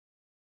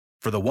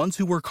For the ones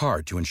who work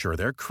hard to ensure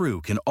their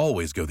crew can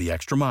always go the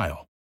extra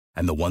mile,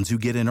 and the ones who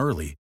get in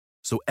early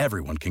so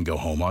everyone can go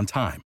home on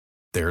time,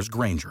 there's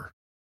Grainger,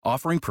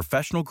 offering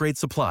professional-grade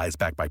supplies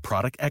backed by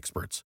product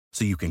experts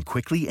so you can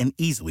quickly and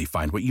easily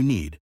find what you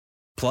need.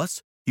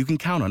 Plus, you can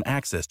count on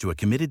access to a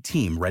committed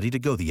team ready to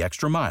go the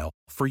extra mile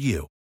for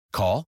you.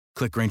 Call,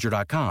 click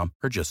Grainger.com,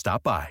 or just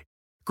stop by.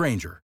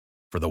 Grainger,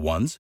 for the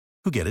ones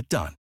who get it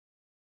done.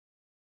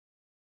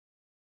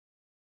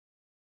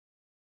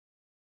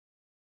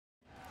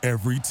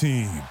 Every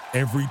team,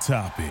 every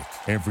topic,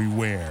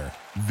 everywhere.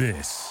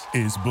 This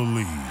is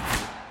Believe.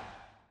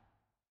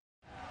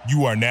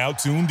 You are now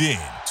tuned in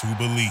to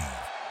Believe.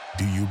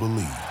 Do you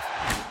believe?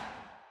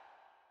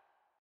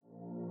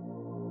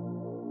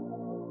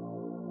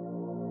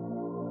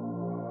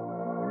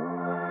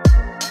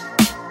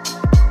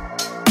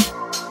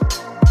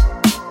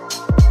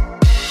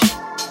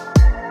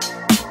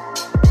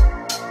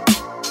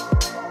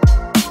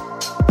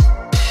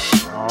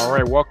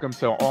 Welcome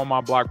to On My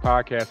Block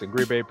podcast and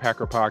Green Bay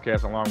Packer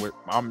podcast.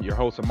 I'm your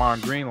host Amon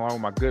Green, along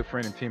with my good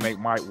friend and teammate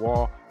Mike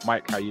Wall.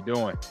 Mike, how you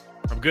doing?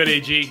 I'm good,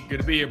 AG. Good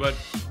to be here, bud.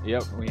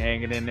 Yep, we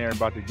hanging in there,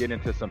 about to get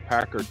into some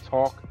Packer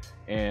talk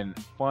and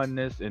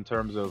funness in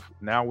terms of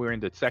now we're in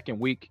the second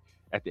week.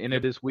 At the end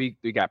of this week,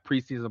 we got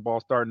preseason ball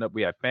starting up.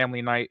 We had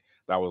family night.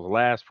 That was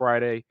last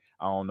Friday.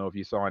 I don't know if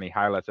you saw any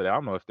highlights of that. I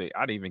don't know if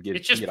I didn't even get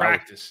it's just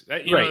practice.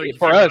 Right.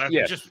 For us,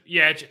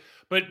 yes.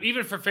 But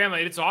even for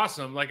family, it's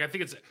awesome. Like, I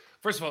think it's,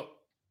 first of all,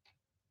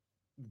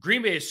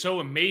 Green Bay is so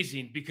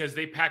amazing because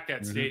they pack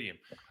that stadium.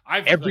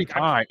 Every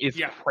time. It's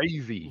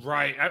crazy.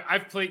 Right.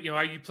 I've played,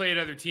 you play at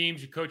other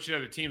teams, you coach at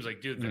other teams.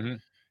 Like, dude,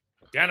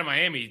 down in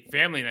Miami,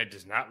 family night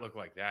does not look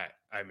like that.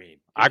 I mean,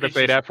 I could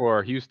say that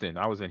for Houston.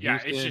 I was in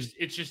Houston. Yeah,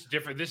 it's just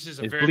different. This is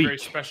a very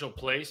special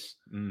place.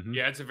 Mm-hmm.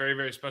 Yeah, it's a very,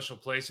 very special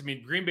place. I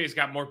mean, Green Bay's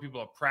got more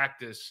people at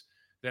practice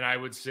than I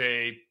would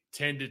say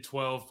 10 to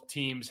 12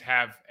 teams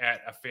have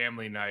at a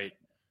family night.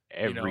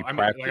 I'm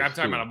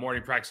talking about a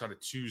morning practice on a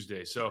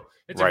Tuesday. So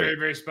it's a very,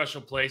 very special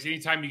place.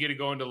 Anytime you get to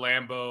go into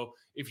Lambeau,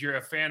 if you're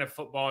a fan of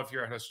football, if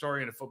you're a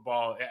historian of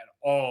football at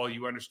all,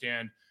 you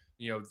understand,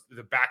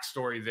 the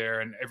backstory there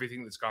and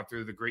everything that's gone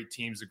through, the great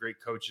teams, the great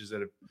coaches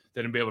that have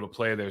been able to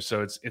play there.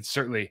 So it's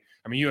certainly,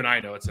 I mean, you and I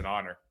know it's an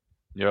honor.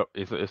 Yep,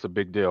 it's a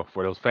big deal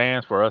for those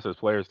fans, for us as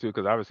players too,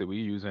 because obviously we're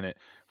using it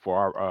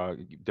for our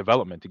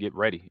development to get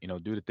ready.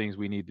 Do the things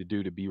we need to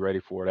do to be ready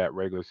for that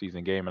regular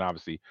season game and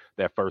obviously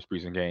that first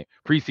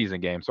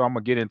preseason game. So I'm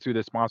gonna get into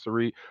the sponsor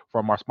read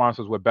from our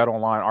sponsors with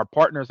BetOnline. Our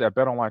partners at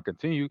BetOnline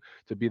continue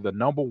to be the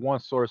number one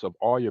source of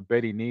all your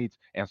betting needs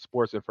and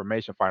sports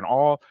information. Find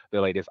all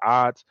the latest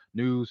odds,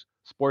 news,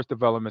 sports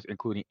developments,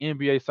 including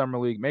NBA, Summer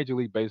League, Major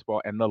League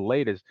Baseball, and the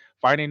latest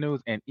fighting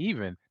news, and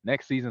even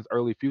next season's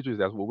early futures.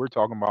 That's what we're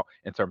talking about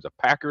in terms of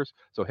Packers.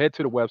 So head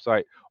to the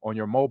website on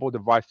your mobile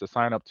device to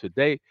sign up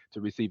today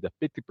to receive the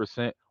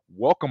 50%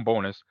 welcome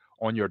bonus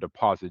on your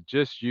deposit.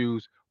 Just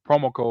use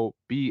promo code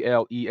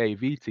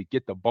BLEAV to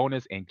get the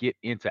bonus and get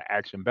into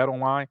action.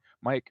 BetOnline,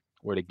 Mike,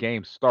 where the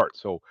game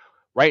starts. So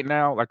right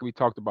now, like we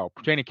talked about,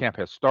 training camp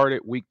has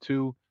started. Week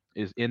 2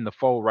 is in the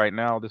fold right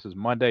now. This is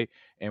Monday,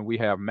 and we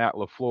have Matt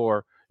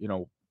LaFleur,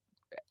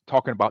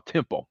 talking about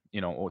tempo,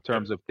 in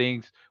terms of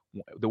things,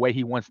 the way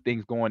he wants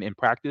things going in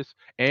practice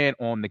and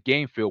on the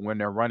game field when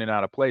they're running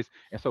out of place.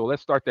 And so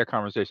let's start that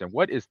conversation.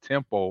 What is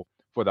tempo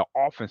for the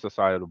offensive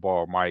side of the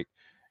ball, Mike,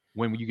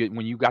 when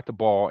you got the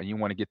ball and you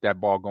want to get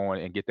that ball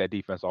going and get that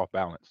defense off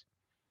balance?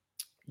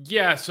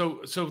 Yeah,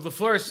 so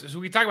LaFleur, so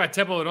we talk about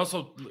tempo, and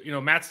also,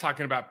 Matt's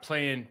talking about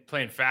playing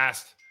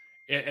fast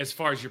as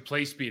far as your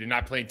play speed and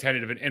not playing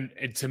tentative.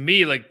 And to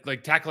me,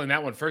 like tackling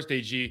that one first,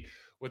 AG,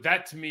 what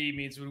that to me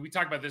means, when we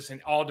talk about this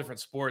in all different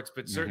sports,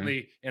 but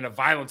certainly in a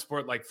violent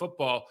sport like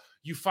football,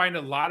 you find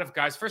a lot of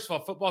guys. First of all,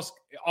 football,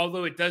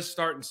 although it does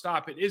start and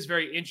stop, it is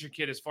very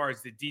intricate as far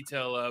as the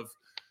detail of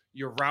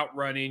your route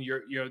running,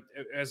 your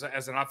as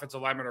an offensive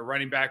lineman or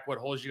running back, what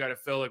holes you got to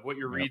fill, like what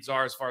your reads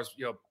are as far as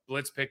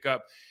blitz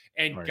pickup.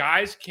 And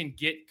guys can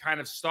get kind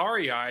of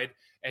starry-eyed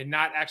and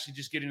not actually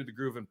just get into the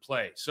groove and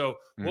play. So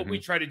what we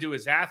try to do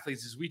as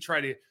athletes is we try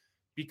to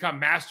become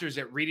masters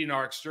at reading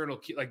our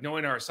external, like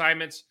knowing our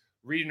assignments,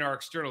 reading our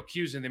external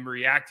cues, and then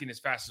reacting as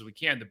fast as we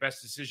can. The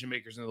best decision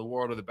makers in the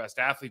world are the best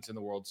athletes in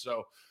the world.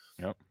 So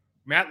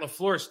Matt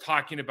LaFleur is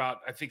talking about,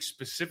 I think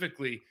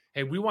specifically,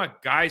 hey, we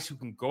want guys who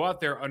can go out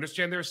there,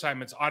 understand their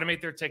assignments,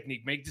 automate their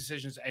technique, make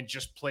decisions, and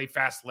just play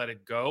fast, let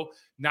it go,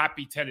 not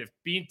be tentative.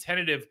 Being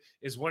tentative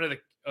is one of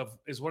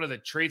the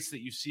traits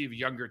that you see of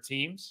younger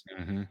teams.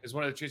 Is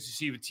one of the traits you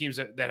see of teams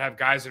that have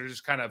guys that are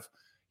just kind of,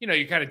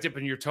 you're kind of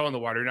dipping your toe in the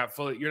water.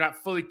 You're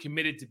not fully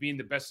committed to being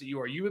the best that you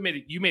are. You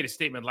made a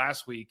statement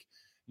last week.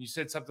 You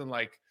said something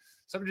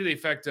to the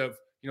effect of,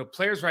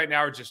 players right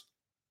now are just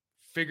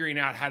figuring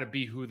out how to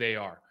be who they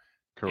are.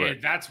 Correct.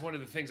 And that's one of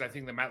the things I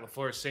think that Matt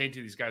LaFleur is saying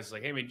to these guys is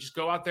like, hey, man, just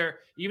go out there.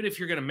 Even if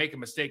you're going to make a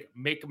mistake,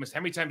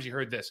 How many times you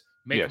heard this?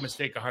 Make a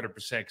mistake 100%,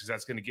 because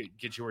that's going to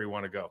get you where you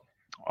want to go.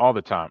 All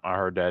the time. I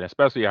heard that.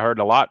 Especially I heard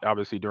a lot,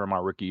 obviously, during my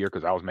rookie year,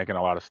 because I was making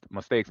a lot of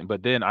mistakes.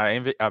 But then I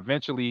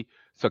eventually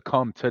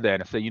succumbed to that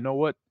and said, you know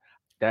what?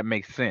 that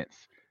makes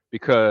sense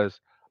because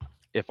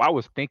if I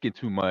was thinking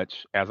too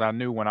much, as I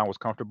knew when I was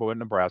comfortable in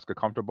Nebraska,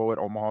 comfortable at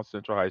Omaha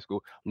Central High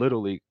School,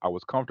 Little League, I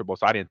was comfortable.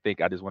 So I didn't think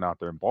I just went out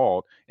there and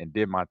balled and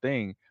did my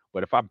thing.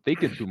 But if I'm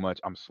thinking too much,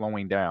 I'm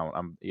slowing down.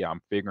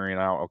 I'm figuring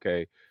out,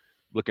 okay,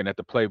 looking at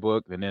the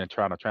playbook and then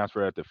trying to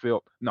transfer it at the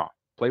field. No,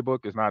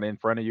 playbook is not in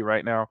front of you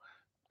right now.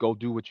 Go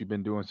do what you've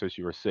been doing since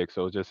you were 6.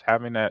 So just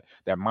having that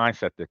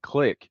mindset to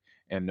click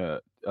and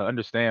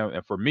understand,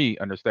 and for me,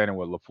 understanding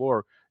what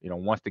LaFleur,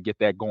 wants to get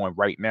that going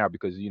right now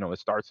because it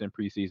starts in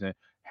preseason,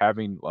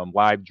 having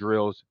live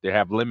drills. They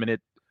have limited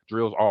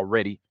drills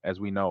already, as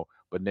we know,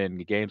 but then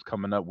the games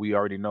coming up, we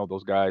already know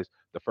those guys,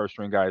 the first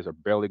string guys, are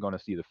barely going to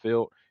see the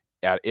field,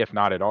 if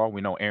not at all.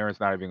 We know Aaron's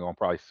not even going to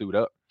probably suit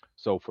up.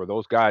 So for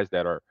those guys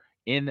that are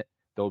in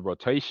the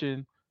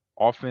rotation,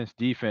 offense,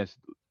 defense,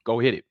 go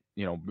hit it.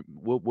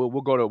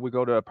 We'll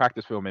go to a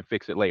practice film and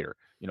fix it later.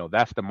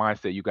 That's the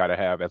mindset you got to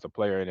have as a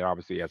player and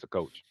obviously as a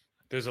coach.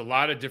 There's a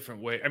lot of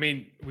different ways. I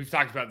mean, we've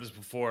talked about this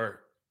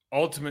before.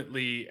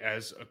 Ultimately,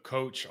 as a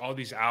coach, all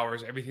these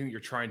hours, everything that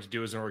you're trying to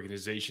do as an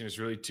organization is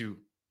really to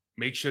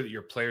make sure that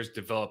your players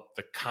develop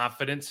the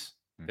confidence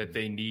that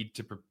they need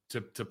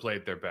to play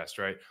at their best,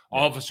 right? Yeah.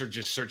 All of us are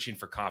just searching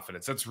for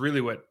confidence. That's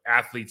really what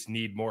athletes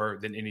need more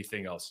than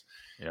anything else.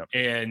 Yep.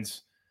 And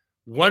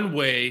one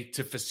way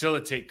to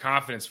facilitate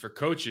confidence for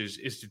coaches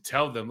is to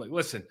tell them, like,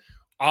 listen,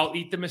 I'll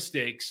eat the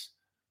mistakes.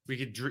 We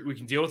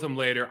can deal with them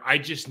later. I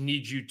just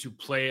need you to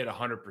play at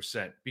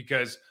 100%,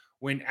 because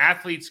when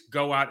athletes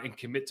go out and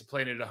commit to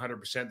playing at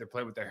 100%, they're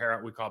playing with their hair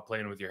on. We call it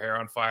playing with your hair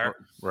on fire.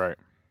 Right.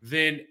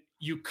 Then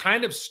you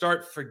kind of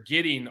start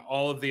forgetting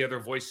all of the other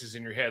voices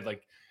in your head.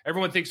 Like,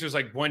 everyone thinks there's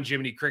like one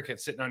Jiminy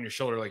Cricket sitting on your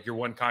shoulder, like your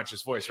one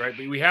conscious voice, right?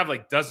 But we have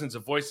like dozens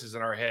of voices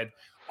in our head,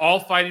 all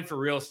fighting for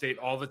real estate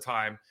all the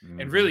time. Mm-hmm.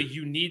 And really,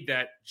 you need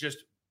that just,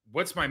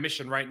 what's my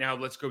mission right now?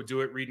 Let's go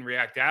do it. Read and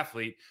react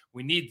athlete.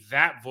 We need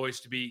that voice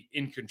to be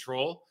in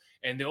control.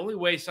 And the only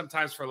way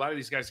sometimes for a lot of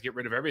these guys to get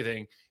rid of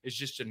everything is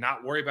just to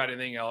not worry about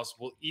anything else.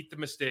 We'll eat the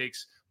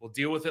mistakes. We'll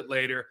deal with it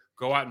later.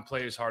 Go out and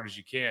play as hard as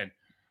you can.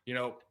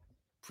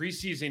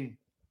 Preseason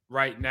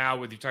right now,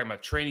 whether you're talking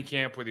about training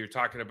camp, whether you're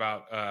talking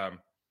about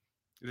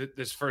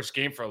this first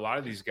game for a lot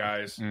of these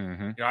guys,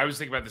 mm-hmm. I was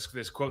thinking about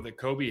this quote that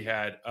Kobe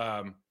had.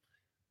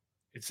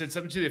 It said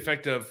something to the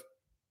effect of,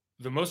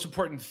 the most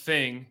important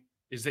thing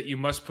is that you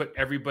must put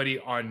everybody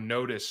on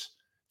notice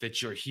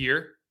that you're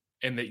here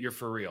and that you're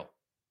for real.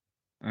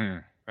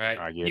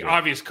 Right? The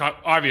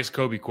obvious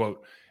Kobe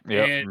quote.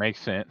 Yeah, makes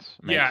sense.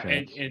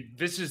 And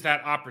this is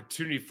that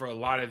opportunity for a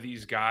lot of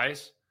these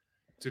guys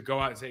to go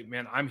out and say,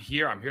 man, I'm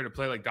here. I'm here to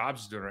play like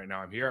Dobbs is doing right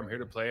now. I'm here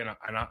to play, and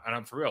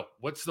I'm for real.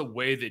 What's the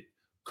way that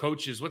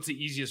coaches, what's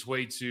the easiest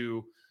way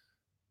to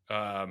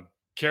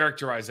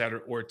characterize that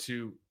or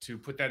to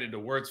put that into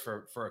words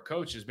for a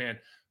coach is, man,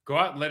 go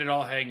out and let it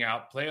all hang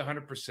out, play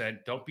 100%,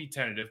 don't be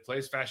tentative, play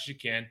as fast as you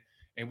can,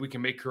 and we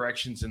can make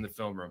corrections in the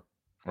film room.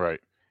 Right.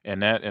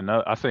 And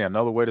I say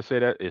another way to say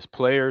that is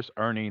players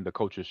earning the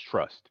coach's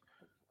trust.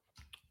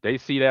 They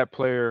see that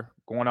player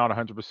going out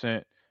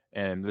 100%,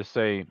 and let's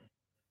say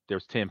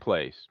there's 10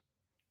 plays.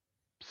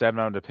 7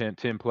 out of the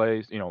 10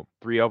 plays,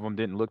 3 of them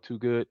didn't look too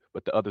good,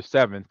 but the other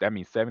 7, that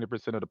means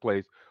 70% of the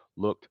plays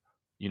looked,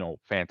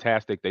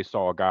 fantastic. They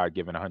saw a guy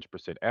giving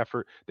 100%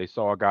 effort. They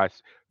saw a guy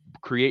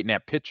creating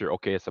that picture.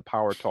 Okay, it's a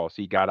power toss.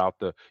 He got out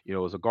it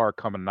was a guard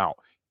coming out.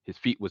 His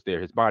feet was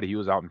there. His body, he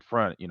was out in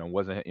front.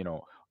 Wasn't,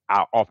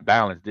 out off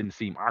balance. Didn't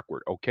seem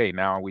awkward. Okay,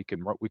 now we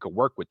can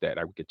work with that.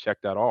 We could check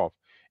that off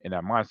in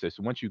that mindset.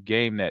 So once you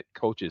gain that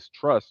coach's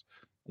trust,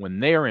 when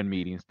they're in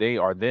meetings, they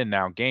are then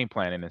now game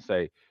planning and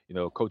say,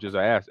 coaches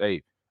are asked,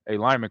 hey,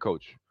 lineman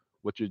coach,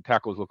 what your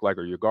tackles look like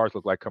or your guards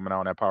look like coming out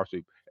on that power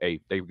sweep. Hey,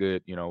 they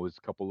good. It was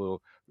a couple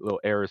little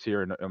errors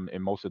here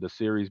in most of the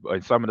series, but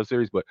in some of the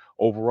series, but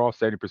overall,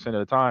 70% of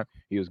the time,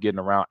 he was getting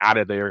around out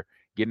of there,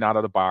 getting out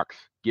of the box,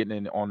 getting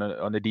in on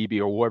the DB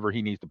or whoever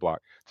he needs to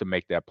block to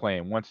make that play.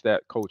 And once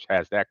that coach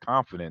has that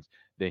confidence,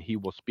 then he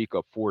will speak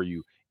up for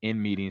you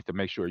in meetings to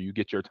make sure you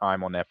get your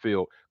time on that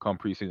field come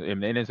preseason.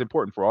 And it's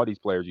important for all these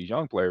players, these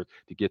young players,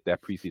 to get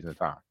that preseason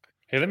time.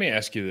 Hey, let me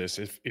ask you this: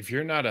 if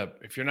you're not a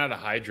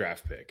high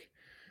draft pick,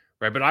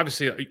 right? But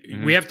obviously,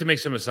 we have to make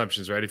some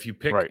assumptions, right? If you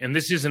pick, and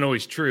this isn't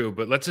always true,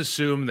 but let's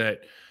assume that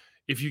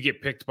if you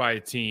get picked by a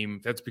team,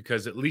 that's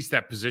because at least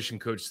that position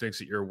coach thinks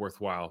that you're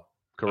worthwhile.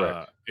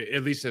 Correct.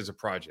 At least as a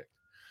project.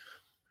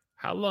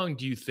 How long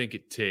do you think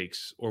it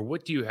takes, or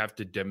what do you have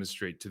to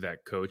demonstrate to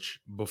that coach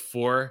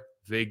before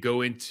they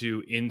go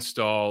into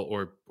install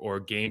or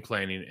game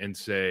planning and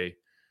say,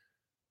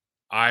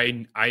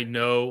 I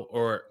know,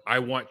 or I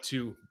want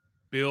to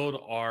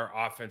build our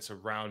offense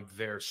around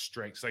their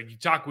strengths? Like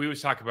we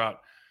always talk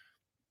about,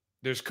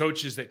 there's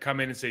coaches that come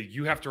in and say,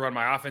 you have to run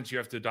my offense. You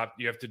have to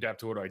adapt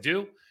to what I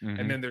do. Mm-hmm.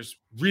 And then there's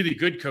really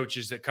good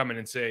coaches that come in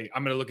and say,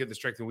 I'm going to look at the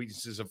strengths and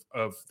weaknesses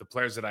of the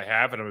players that I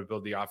have, and I'm going to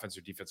build the offense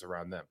or defense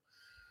around them.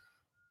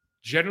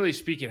 Generally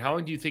speaking, how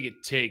long do you think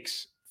it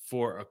takes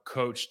for a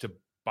coach to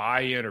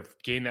buy in or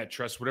gain that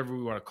trust, whatever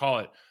we want to call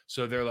it?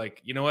 So they're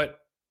like, you know what?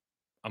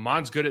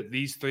 Amon's good at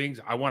these things.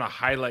 I want to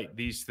highlight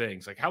these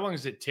things. Like, how long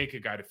does it take a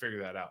guy to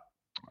figure that out?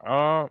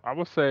 I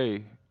would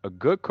say a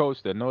good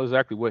coach that knows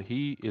exactly what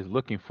he is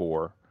looking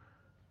for.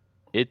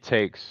 It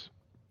takes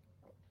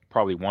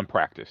probably one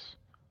practice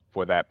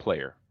for that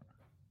player.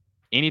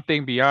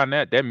 Anything beyond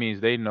that, that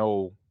means they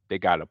know they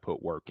got to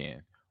put work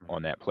in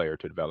on that player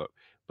to develop.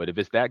 But if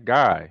it's that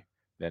guy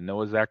that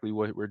know exactly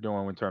what we're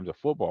doing in terms of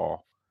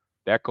football,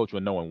 that coach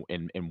will know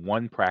in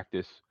one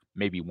practice,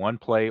 maybe one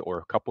play or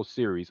a couple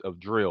series of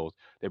drills.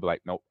 They'd be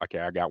like, nope, okay,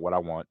 I got what I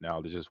want. Now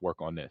let's just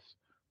work on this.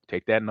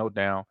 Take that note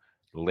down.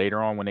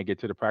 Later on, when they get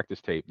to the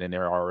practice tape, then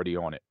they're already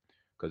on it.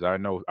 Because I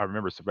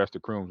remember Sylvester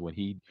Crooms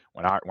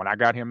when I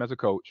got him as a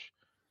coach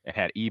and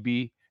had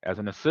EB as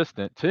an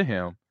assistant to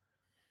him.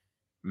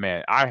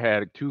 Man, I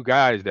had two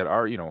guys that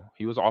are,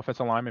 he was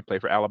offensive lineman,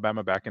 played for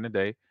Alabama back in the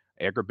day.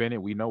 Edgar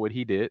Bennett, we know what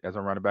he did as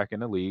a running back in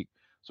the league.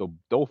 So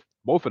both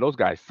of those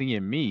guys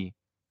seeing me,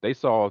 they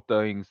saw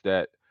things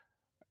that,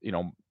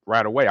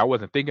 right away I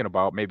wasn't thinking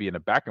about, maybe in the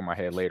back of my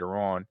head later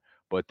on.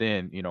 But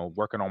then,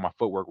 working on my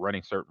footwork,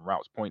 running certain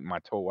routes, pointing my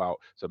toe out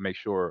to make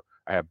sure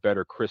I have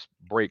better crisp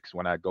breaks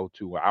when I go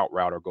to an out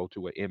route or go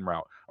to an in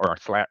route or a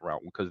slant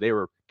route, because they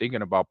were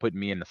thinking about putting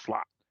me in the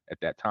slot at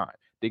that time,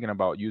 thinking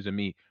about using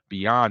me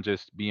beyond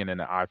just being in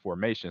the I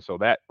formation. So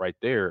that right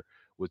there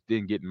was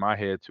then getting my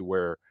head to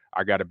where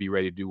I got to be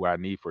ready to do what I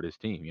need for this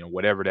team.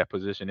 Whatever that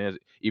position is,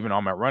 even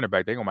on my running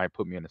back, they might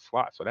put me in the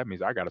slot. So that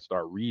means I got to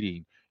start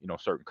reading,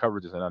 certain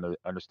coverages and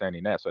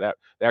understanding that. So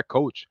that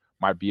coach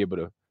might be able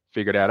to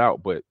figure that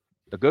out. But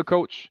a good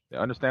coach that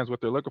understands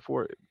what they're looking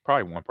for,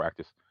 probably one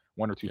practice,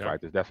 one or two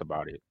practice. That's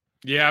about it.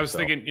 Yeah, I was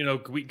thinking,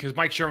 because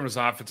Mike Sherman was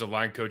offensive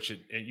line coach at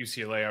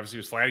UCLA. Obviously, he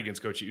was Flanagan's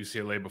coach at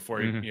UCLA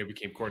before he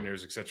became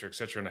coordinators, et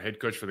cetera, and a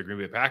head coach for the Green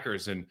Bay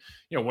Packers. And,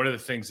 one of the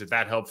things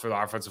that helped for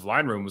the offensive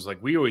line room was,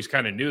 like, we always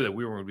kind of knew that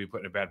we were going to be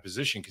put in a bad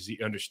position because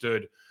he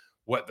understood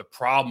what the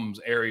problems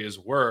areas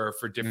were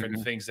for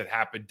different things that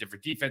happened,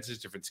 different defenses,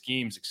 different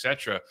schemes, et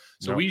cetera.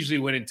 So we usually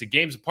went into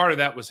games. Part of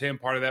that was him.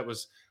 Part of that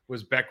was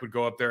Beck would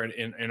go up there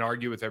and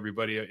argue with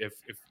everybody if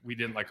we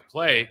didn't like a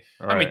play.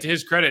 Right. I mean, to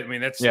his credit,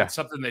 that's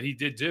something that he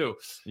did do.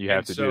 You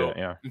have to do that,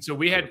 yeah. And so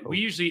we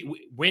usually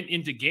went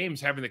into games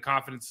having the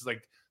confidence,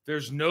 like,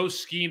 there's no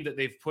scheme that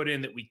they've put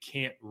in that we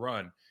can't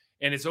run.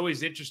 And it's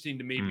always interesting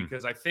to me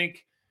because I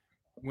think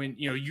when,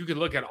 you could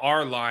look at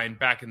our line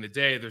back in the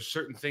day, there's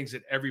certain things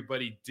that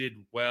everybody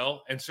did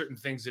well and certain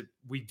things that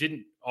we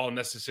didn't all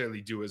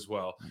necessarily do as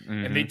well.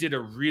 And they did a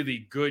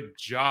really good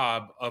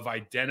job of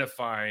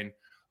identifying,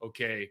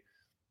 okay,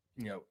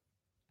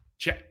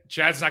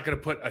 Chad's not going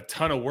to put a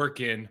ton of work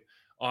in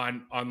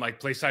on like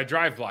play side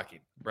drive blocking,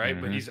 right?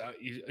 But he's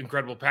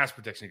incredible pass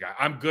protection guy.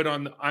 I'm good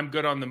on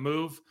the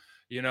move.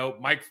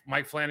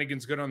 Mike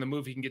Flanagan's good on the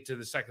move. He can get to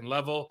the second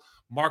level.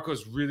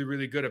 Marco's really,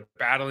 really good at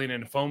battling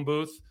in a phone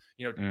booth.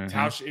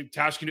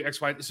 Tausch can do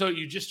X, Y. So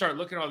you just start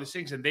looking at all these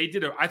things, and they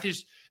did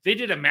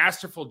a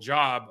masterful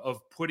job of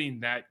putting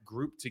that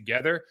group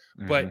together.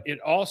 But it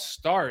all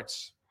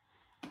starts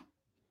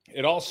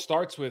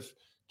with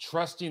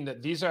trusting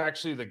that these are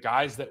actually the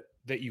guys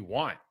that you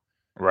want.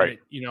 Right.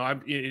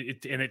 And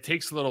it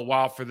takes a little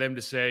while for them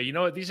to say,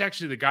 these are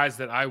actually the guys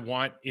that I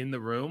want in the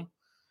room,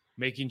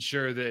 making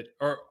sure that,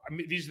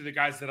 these are the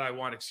guys that I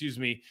want,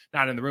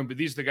 not in the room, but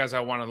these are the guys I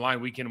want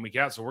online week in and week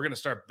out. So we're going to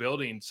start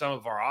building some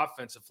of our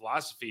offensive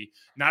philosophy,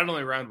 not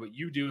only around what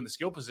you do and the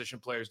skill position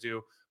players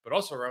do, but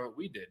also around what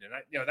we did.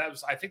 And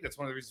I think that's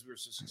one of the reasons we were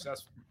so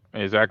successful.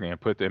 Exactly.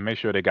 And make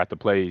sure they got the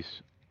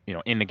plays,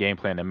 in the game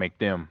plan that make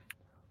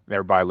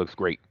everybody looks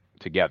great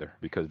together,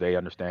 because they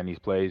understand these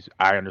plays.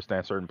 I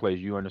understand certain plays.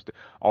 You understand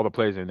all the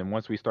plays. And then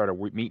once we started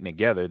meeting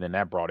together, then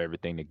that brought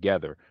everything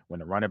together.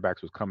 When the running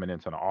backs was coming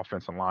into the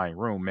offensive line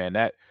room, man,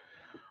 I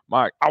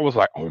was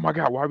like, oh my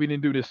God, why we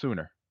didn't do this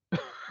sooner?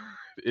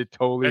 It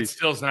totally. That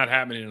still's not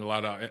happening in a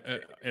lot of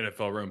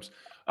NFL rooms.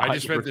 I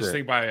just 100%. Read this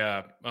thing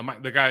by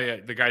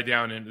the guy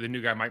down in the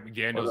new guy, Mike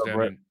McDaniel's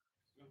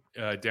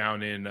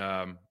down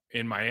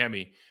in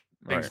Miami.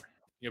 Right.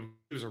 He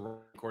was a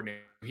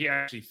coordinator. He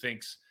actually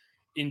thinks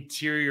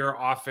interior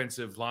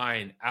offensive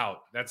line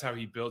out. That's how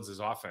he builds his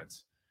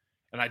offense.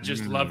 And I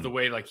just love the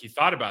way, like, he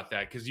thought about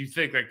that, because you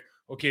think, like,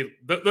 okay,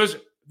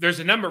 there's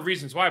a number of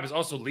reasons why, but it's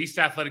also least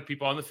athletic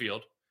people on the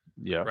field.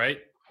 Yeah. Right?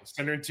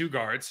 Center and two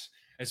guards,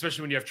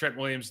 especially when you have Trent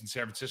Williams in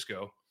San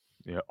Francisco.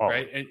 Yeah.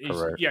 Right. And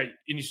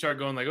you start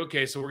going like,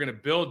 okay, so we're going to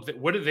build.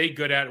 What are they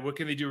good at? What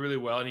can they do really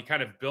well? And he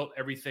kind of built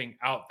everything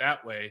out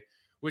that way,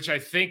 which I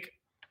think,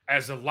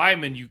 as a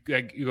lineman, you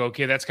go,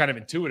 okay, that's kind of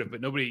intuitive,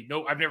 but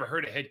I've never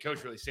heard a head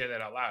coach really say that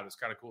out loud. It's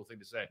kind of a cool thing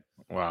to say.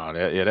 Wow.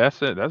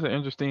 That's it. That's an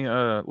interesting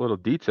little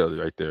detail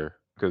right there,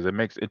 because it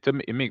makes it to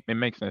me. It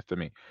makes sense to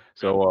me.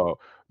 So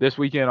this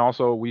weekend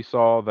also we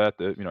saw that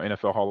the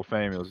NFL Hall of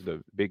Fame, it was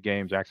the big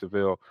game,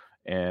 Jacksonville,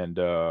 and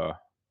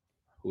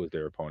who was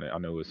their opponent? I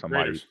know it was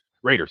somebody.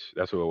 Raiders.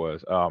 That's who it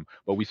was.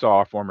 But we saw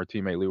our former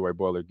teammate Leroy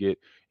Boiler get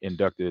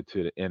inducted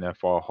to the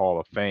NFL Hall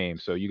of Fame.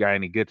 So you got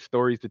any good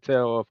stories to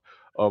tell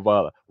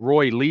of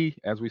Roy Lee,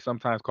 as we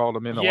sometimes called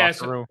him in the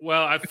Yes. locker room.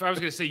 Well, I was going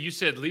to say, you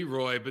said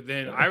Leroy, but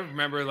then I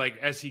remember like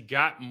as he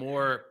got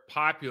more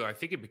popular, I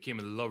think it became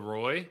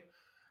Leroy.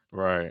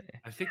 Right.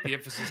 I think the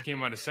emphasis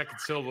came on the second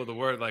syllable of the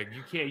word. Like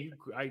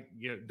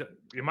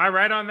am I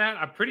right on that?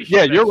 I'm pretty sure.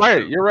 Yeah, you're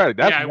right. You're right.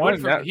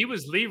 That's he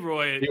was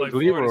Leroy at like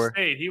Leroy. Florida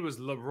State. He was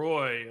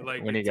Leroy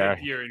like when the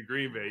 10th year in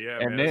Green Bay. Yeah,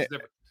 and man.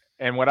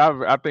 And what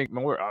I think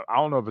more, I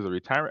don't know if it's a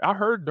retirement. I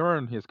heard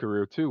during his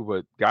career too,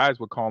 but guys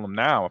would call him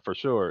now for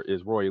sure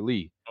is Roy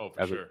Lee. Oh,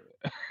 for sure.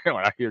 When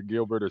I hear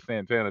Gilbert or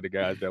Santana, the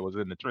guys that was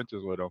in the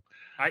trenches with him.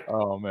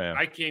 Oh man,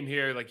 I came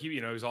here like he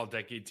was all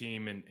decade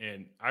team,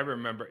 and I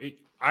remember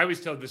I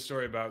always tell this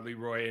story about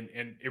Leroy,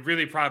 and it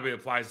really probably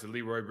applies to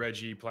Leroy,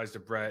 Reggie, applies to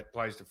Brett,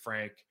 applies to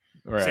Frank,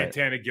 right.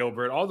 Santana,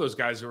 Gilbert, all those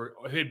guys who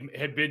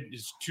had been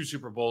 2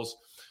 Super Bowls,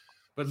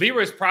 but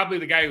Leroy is probably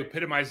the guy who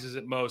epitomizes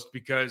it most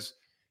because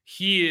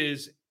he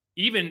is.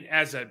 Even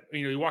as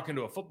you walk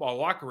into a football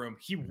locker room,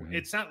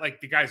 it's not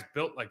like the guy's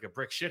built like a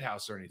brick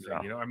shithouse or anything.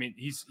 Yeah. I mean,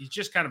 he's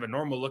just kind of a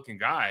normal looking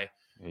guy,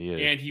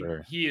 and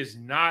he is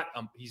not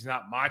he's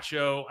not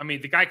macho. I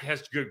mean, the guy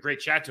has great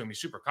chat to him.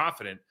 He's super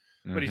confident,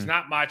 but he's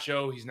not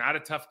macho. He's not a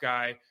tough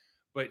guy,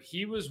 but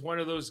he was one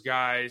of those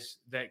guys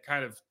that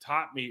kind of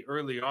taught me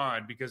early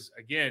on because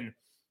again,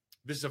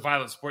 this is a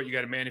violent sport. You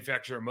got to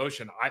manufacture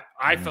emotion.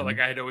 I felt like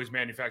I had always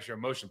manufactured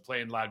emotion,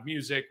 playing loud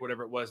music,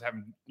 whatever it was,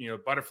 having,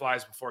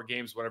 butterflies before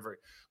games, what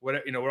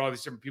all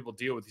these different people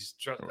deal with these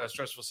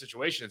stressful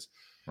situations.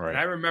 Right. And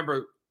I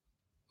remember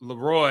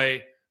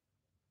Leroy,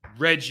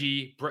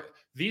 Reggie,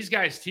 these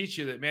guys teach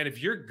you that, man,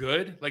 if you're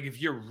good, like if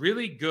you're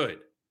really good,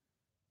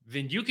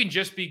 then you can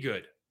just be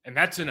good. And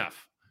that's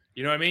enough.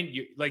 You know what I mean?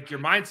 Your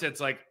mindset's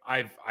like,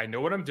 I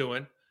know what I'm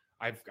doing.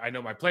 I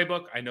know my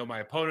playbook. I know my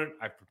opponent.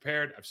 I've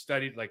prepared. I've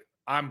studied. Like,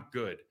 I'm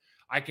good.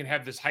 I can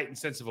have this heightened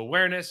sense of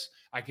awareness.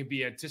 I can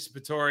be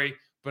anticipatory,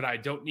 but I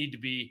don't need to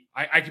be –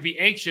 I can be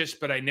anxious,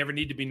 but I never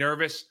need to be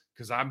nervous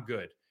because I'm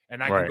good.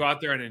 And I can go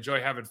out there and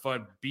enjoy having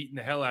fun, beating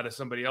the hell out of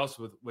somebody else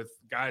with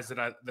guys that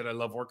I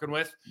love working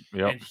with.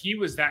 Yep. And he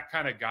was that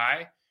kind of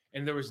guy.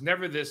 And there was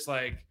never this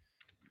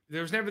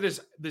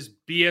this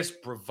BS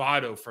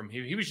bravado from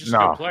him. He was just a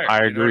good player.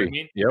 I agree. You know what I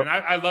mean? Yep. And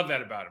I love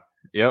that about him.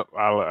 Yep,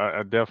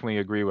 I definitely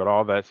agree with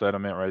all that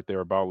sentiment right there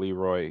about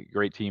Leroy.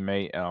 Great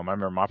teammate. I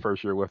remember my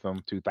first year with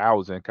him,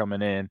 2000,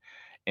 coming in,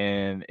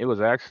 and it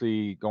was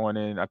actually going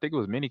in. I think it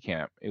was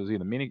minicamp. It was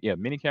either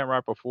minicamp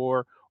right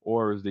before,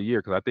 or it was the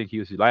year because I think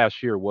his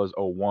last year was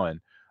 01.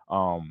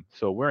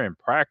 So we're in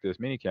practice,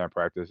 minicamp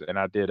practice, and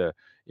I did it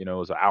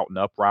was an out and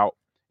up route,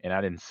 and I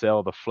didn't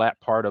sell the flat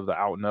part of the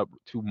out and up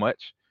too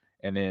much,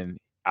 and then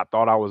I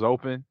thought I was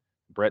open.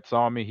 Brett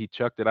saw me, he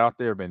chucked it out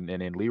there, and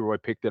then Leroy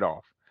picked it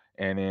off.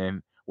 And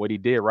then what he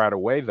did right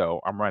away,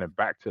 though, I'm running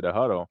back to the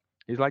huddle.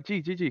 He's like,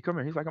 G, come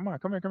here. He's like, come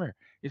here.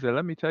 He said,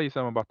 let me tell you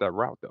something about that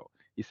route, though.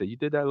 He said, you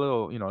did that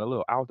little, that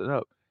little out and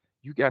up.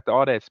 You got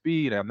all that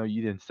speed, and I know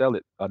you didn't sell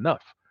it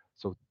enough.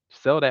 So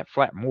sell that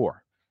flat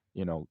more,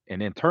 and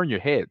then turn your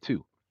head,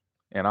 too.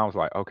 And I was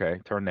like, okay,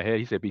 turn the head.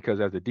 He said,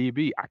 because as a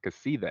DB, I could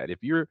see that.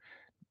 If you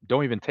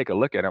don't even take a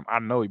look at him, I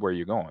know where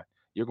you're going.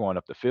 You're going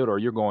up the field, or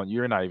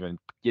you're not even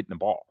getting the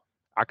ball.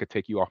 I could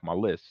take you off my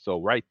list. So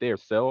right there,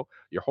 sell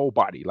your whole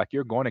body like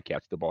you're going to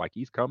catch the ball, like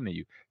he's coming to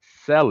you.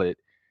 Sell it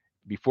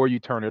before you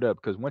turn it up,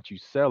 because once you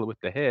sell it with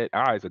the head,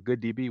 as a good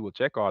DB will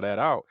check all that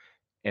out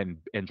and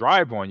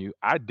drive on you.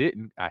 I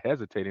didn't. I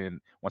hesitated,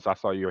 and once I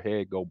saw your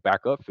head go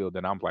back upfield,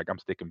 then I'm like, I'm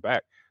sticking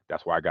back.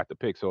 That's why I got the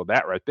pick. So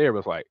that right there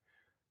was like,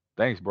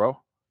 thanks, bro.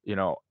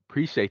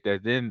 Appreciate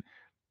that. Then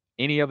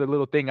any other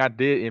little thing I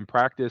did in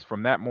practice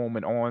from that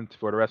moment on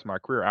for the rest of my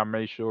career, I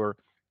made sure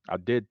I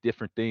did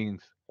different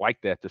things like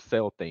that to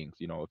sell things.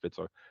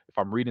 If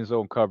I'm reading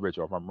zone coverage,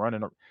 or if I'm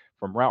running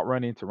from route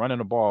running to running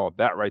the ball,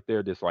 that right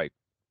there, just like,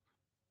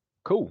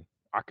 cool.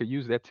 I could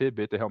use that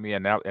tidbit to help me,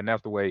 and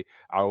that's the way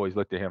I always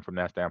looked at him from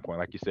that standpoint,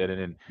 like you said.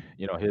 And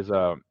then his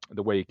the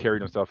way he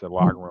carried himself in the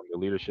locker room, the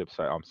leadership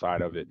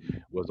side of it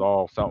was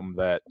all something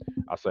that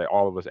I say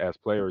all of us as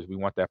players, we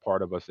want that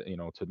part of us,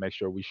 to make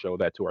sure we show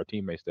that to our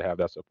teammates, to have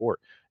that support.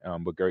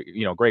 But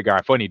great guy,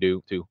 funny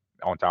dude too.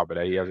 On top of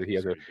that, he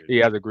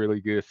has a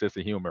really good sense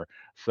of humor.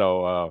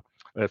 So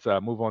let's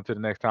move on to the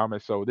next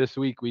comment. So this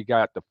week we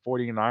got the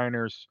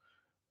 49ers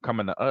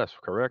coming to us,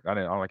 correct? I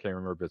can't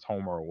remember if it's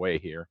home or away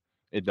here.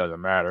 It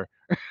doesn't matter.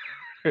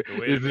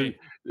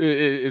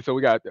 So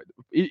we got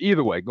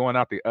either way, going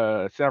out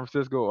to San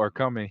Francisco or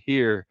coming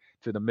here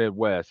to the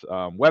Midwest.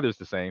 Weather's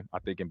the same, I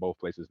think, in both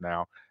places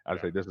now. I'd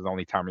say this is the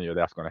only time of year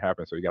that's going to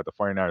happen. So you got the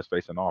 49ers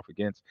facing off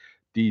against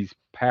these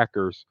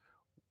Packers.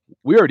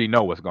 We already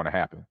know what's going to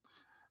happen.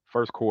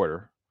 First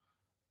quarter,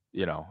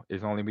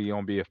 it's only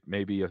going to be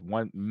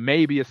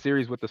maybe a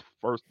series with the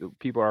first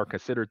people are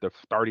considered the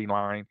starting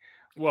line.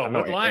 Well,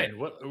 what line?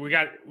 What we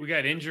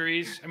got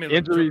injuries. I mean,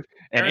 injuries,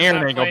 and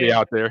Aaron ain't gonna be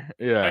out there.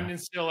 Yeah,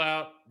 London's still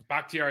out.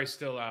 Bakhtiari's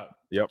still out.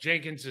 Yep.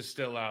 Jenkins is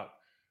still out.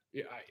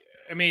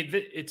 I mean,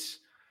 it's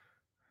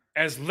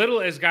as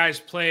little as guys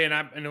play,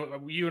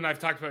 and you and I've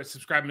talked about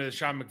subscribing to the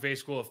Sean McVay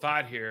School of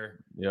Thought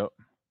here. Yep.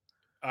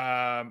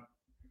 I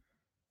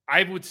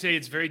I would say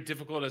it's very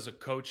difficult as a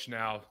coach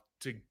now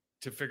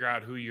to figure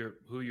out who your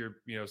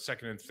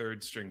second and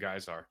third string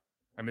guys are.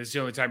 I mean, it's the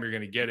only time you're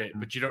going to get it,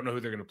 but you don't know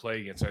who they're going to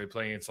play against. Are they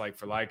playing against like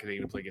for like? Are they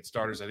going to play against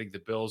starters? I think the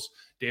Bills,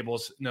 it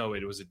must have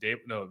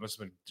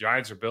been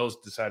Giants or Bills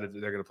decided that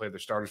they're going to play their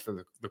starters for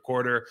the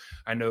quarter.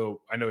 I know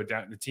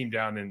the team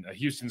down in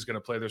Houston's going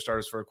to play their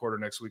starters for a quarter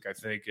next week, I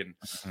think. And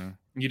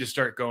you just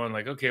start going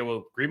like, okay,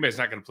 well, Green Bay's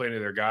not going to play any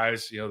of their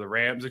guys. The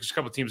Rams, there's a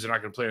couple of teams that are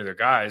not going to play any of their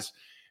guys.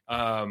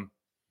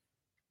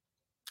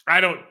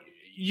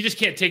 You just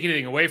can't take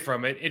anything away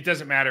from it. It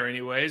doesn't matter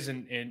anyways.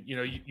 And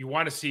you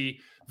want to see,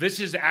 this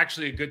is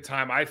actually a good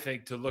time, I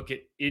think, to look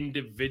at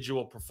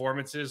individual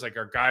performances, like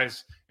our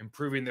guys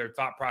improving their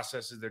thought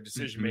processes, their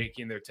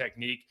decision-making, their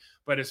technique.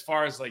 But as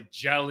far as like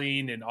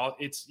gelling and all,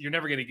 you're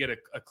never going to get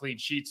a clean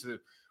sheet. So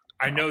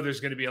I know there's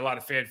going to be a lot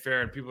of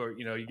fanfare and people are,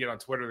 you get on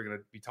Twitter, they're going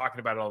to be talking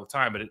about it all the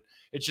time, but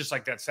it's just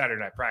like that Saturday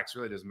night practice. It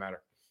really doesn't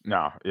matter.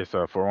 No, it's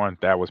for one,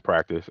 that was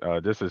practice.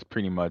 This is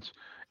pretty much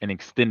an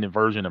extended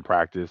version of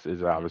practice.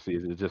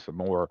 It's just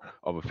more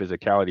of a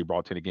physicality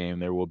brought to the game.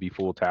 There will be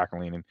full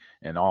tackling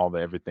and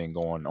everything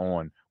going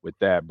on with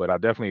that. But I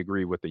definitely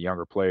agree with the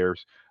younger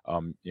players.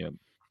 I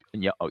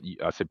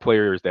said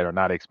players that are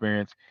not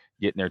experienced,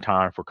 getting their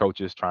time for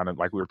coaches, trying to,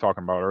 like we were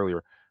talking about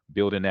earlier,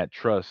 building that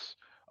trust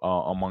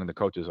among the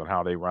coaches on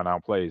how they run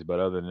out plays. But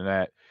other than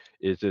that,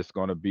 it's just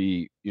going to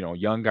be,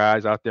 young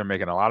guys out there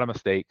making a lot of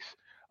mistakes.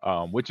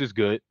 Which is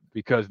good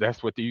because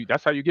that's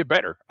how you get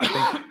better.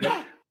 I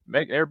think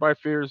make everybody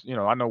fears.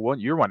 I know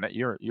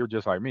you're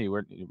just like me.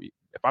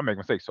 If I make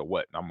mistakes, so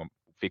what? I'm gonna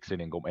fix it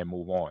and go and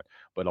move on.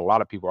 But a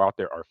lot of people out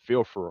there are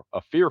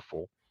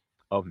fearful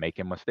of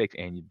making mistakes,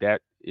 and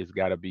that is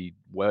got to be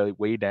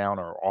way down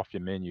or off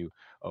your menu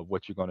of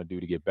what you're going to do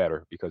to get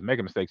better. Because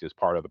making mistakes is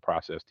part of the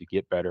process to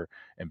get better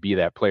and be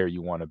that player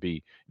you want to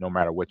be, no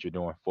matter what you're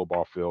doing,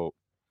 football field,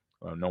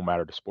 no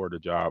matter the sport or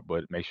job.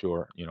 But make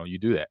sure you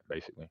do that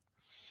basically.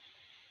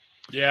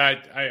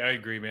 Yeah, I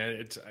agree,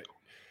 man.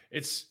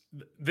 This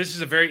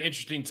is a very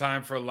interesting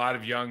time for a lot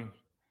of young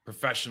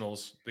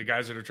professionals, the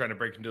guys that are trying to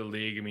break into the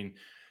league. I mean,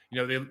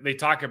 they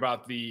talk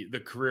about the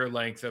career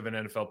length of an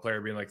NFL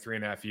player being like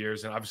 3.5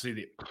 years, and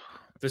obviously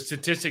the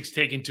statistics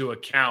take into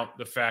account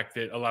the fact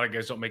that a lot of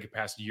guys don't make it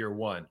past year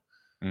one.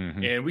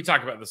 Mm-hmm. And we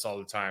talk about this all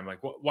the time. Like,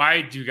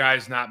 why do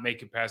guys not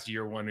make it past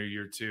year one or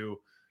year two?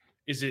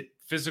 Is it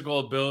physical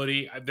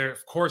ability? There,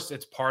 of course,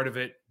 it's part of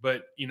it.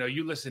 But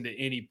you listen to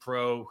any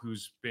pro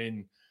who's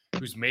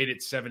made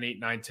it 7, 8,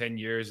 9, 10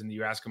 years, and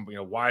you ask them,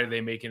 why do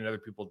they make it and other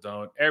people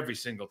don't? Every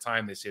single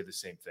time they say the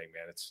same thing,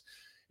 man.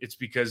 It's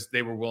because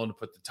they were willing to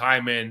put the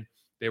time in.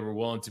 They were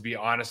willing to be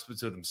honest with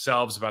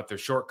themselves about their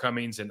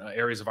shortcomings and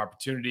areas of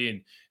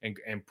opportunity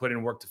and put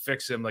in work to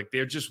fix them. Like,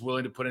 they're just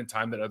willing to put in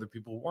time that other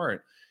people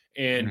weren't.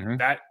 And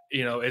that,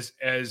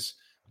 as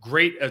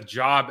great a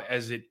job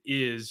as it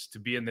is to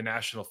be in the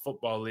National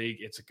Football League,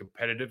 it's a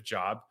competitive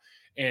job.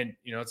 And,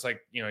 it's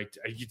like,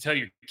 you tell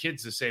your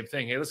kids the same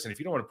thing. Hey, listen, if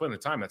you don't want to put in the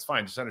time, that's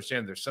fine. Just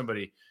understand there's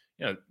somebody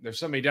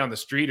down the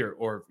street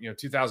or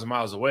 2,000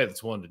 miles away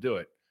that's willing to do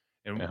it.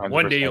 And 100%.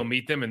 One day you'll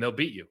meet them and they'll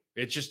beat you.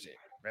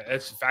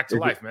 That's a fact of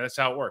life, man. That's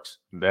how it works.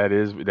 That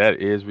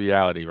is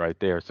reality right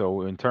there.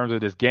 So in terms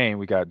of this game,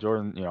 we got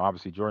Jordan,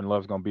 obviously Jordan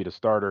Love's going to be the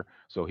starter.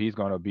 So he's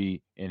going to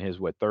be in his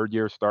third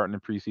year starting the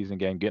preseason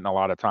game, getting a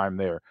lot of time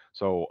there.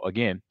 So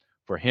again,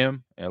 for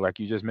him, and like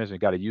you just mentioned,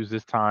 got to use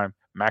this time,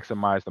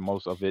 maximize the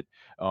most of it,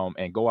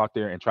 and go out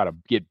there and try to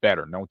get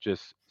better. Don't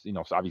just,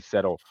 obviously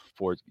settle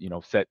for,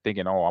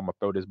 thinking, oh, I'm going to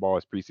throw this ball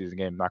as preseason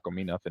game, not going to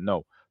mean nothing.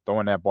 No,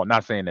 throwing that ball,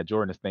 not saying that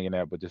Jordan is thinking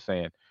that, but just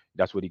saying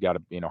that's what he got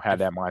to, have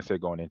that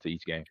mindset going into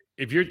each game.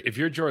 If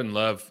you're Jordan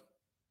Love,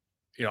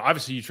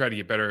 obviously you try to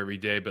get better every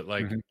day, but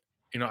like,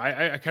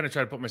 I kind of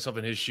try to put myself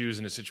in his shoes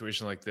in a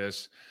situation like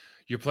this.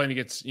 You're playing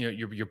against,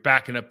 you're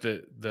backing up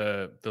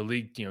the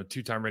league,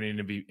 2-time reigning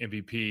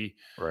MVP.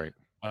 Right.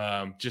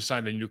 Just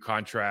signed a new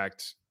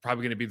contract,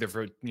 probably going to be there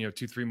for,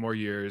 2-3 more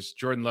years.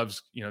 Jordan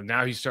Love's,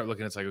 now you start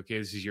looking, it's like, okay,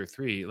 this is year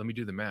 3. Let me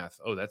do the math.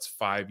 Oh, that's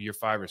year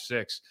 5 or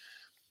 6.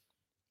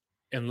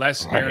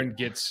 Unless Aaron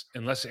gets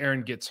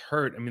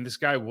hurt. I mean, this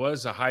guy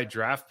was a high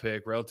draft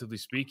pick, relatively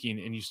speaking,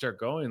 and you start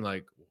going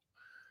like,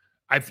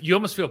 you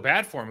almost feel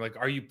bad for him. Like,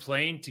 are you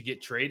playing to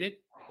get traded?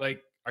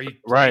 Like, are you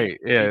right?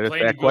 Yeah,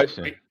 that's that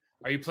question.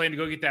 Are you playing to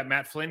go get that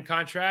Matt Flynn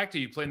contract? Are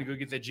you playing to go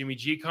get that Jimmy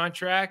G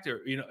contract?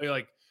 Or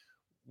like,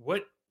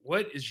 what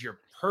is your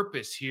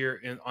purpose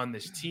here on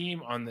this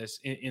team,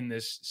 in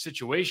this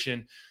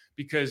situation?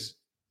 Because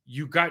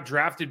you got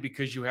drafted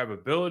because you have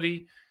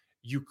ability.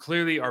 You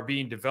clearly are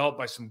being developed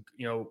by some,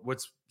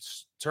 what's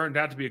turned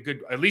out to be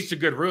at least a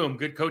good room,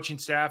 good coaching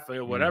staff,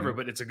 whatever,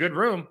 but it's a good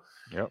room.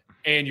 Yep.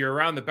 And you're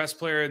around the best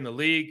player in the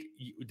league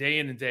day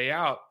in and day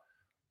out.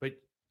 But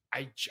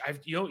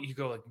you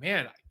go like,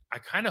 man, I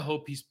kind of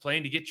hope he's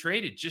playing to get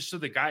traded just so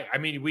the guy, I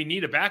mean, we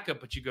need a backup,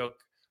 but you go,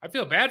 I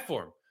feel bad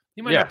for him.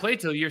 He might not play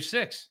till year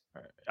 6.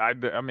 I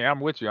mean, I'm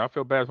with you. I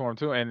feel bad for him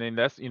too. And then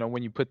that's,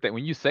 when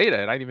you say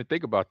that, I didn't even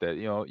think about that.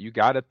 You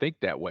got to think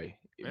that way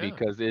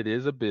because it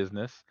is a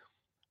business.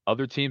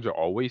 Other teams are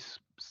always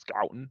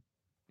scouting.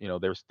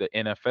 there's the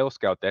NFL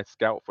scout. That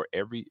scout for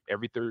every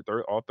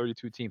all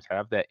 32 teams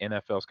have that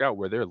NFL scout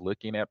where they're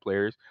looking at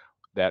players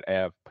that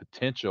have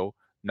potential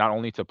not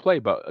only to play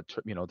but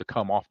to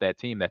come off that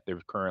team that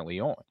they're currently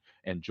on.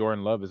 And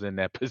Jordan Love is in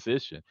that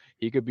position.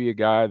 He could be a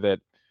guy that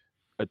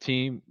a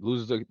team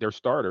loses their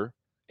starter,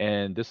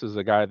 and this is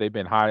a guy they've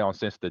been high on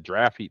since the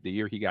draft. The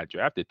year he got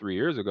drafted 3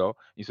 years ago.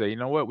 You say, you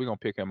know what, we're gonna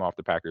pick him off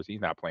the Packers.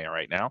 He's not playing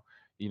right now.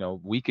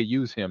 We could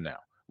use him now.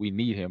 We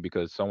need him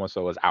because so and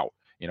so is out.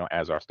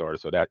 As our starter.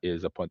 So that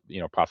is a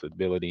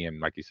possibility. And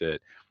like you said,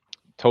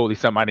 totally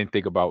something I didn't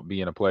think about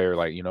being a player.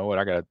 Like, you know what,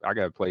 I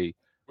gotta play.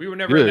 We were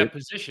never in that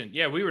position.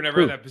 Yeah, we were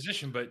never in that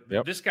position. But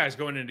Yep. This guy's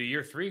going into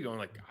year 3 going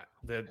like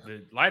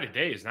the light of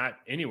day is not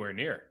anywhere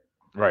near.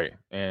 Right.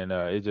 And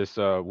it just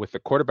with the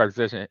quarterback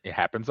position, it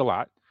happens a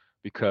lot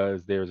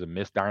because there's a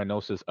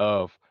misdiagnosis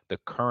of the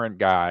current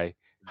guy,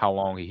 how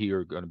long he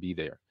are going to be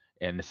there.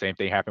 And the same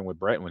thing happened with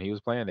Brett when he was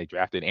playing. They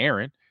drafted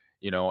Aaron,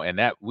 and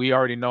that we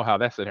already know how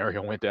that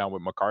scenario went down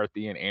with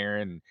McCarthy and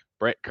Aaron and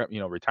Brett,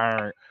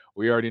 retiring.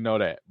 We already know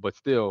that. But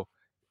still,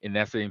 in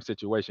that same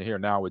situation here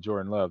now with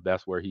Jordan Love,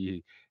 that's where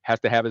he has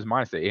to have his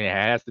mindset. It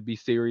has to be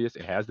serious.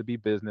 It has to be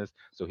business,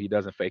 so he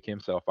doesn't fake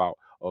himself out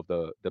of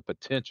the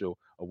potential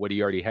of what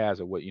he already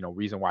has, or what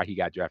reason why he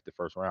got drafted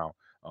first round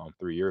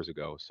 3 years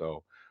ago.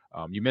 So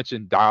you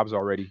mentioned Dobbs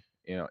already.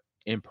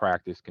 In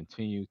practice,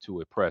 continue to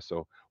impress.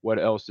 So what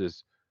else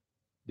is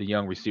the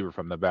young receiver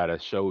from Nevada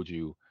showed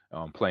you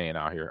playing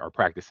out here or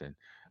practicing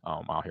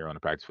out here on the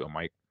practice field,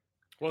 Mike?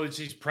 Well,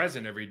 he's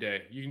present every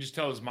day. You can just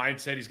tell his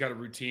mindset. He's got a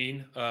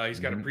routine. He's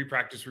got a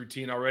pre-practice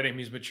routine already. I mean,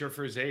 he's mature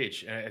for his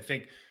age. And I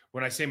think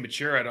when I say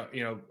mature, I don't,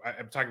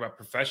 I'm talking about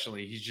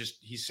professionally.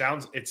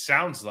 It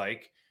sounds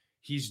like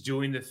he's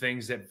doing the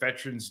things that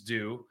veterans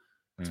do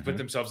to put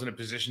themselves in a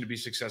position to be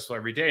successful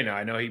every day. Now,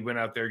 I know he went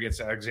out there against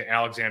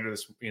Alexander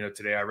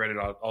today. I read it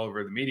all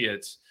over the media.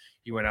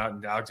 He went out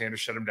and Alexander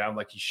shut him down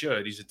like he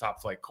should. He's a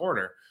top flight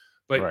corner.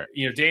 But, Right.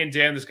 Day and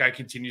day, this guy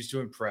continues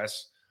to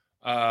impress.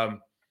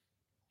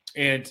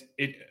 And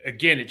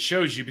it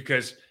shows you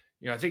because,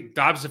 I think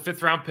Dobbs is a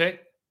 5th round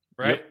pick,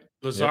 right? Yep.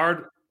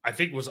 Lazard, I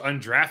think, was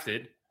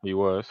undrafted. He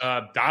was.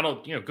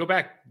 Donald, go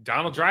back.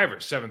 Donald Driver,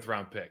 7th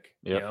round pick.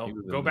 Yep,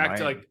 Go back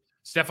to like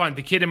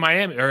the kid in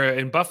Miami or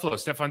in Buffalo,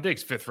 Stephon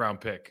Diggs, 5th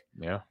round pick.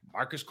 Yeah.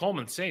 Marcus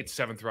Coleman, Saints,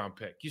 7th round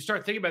pick. You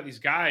start thinking about these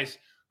guys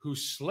who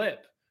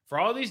slip for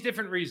all these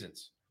different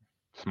reasons.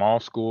 Small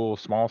school,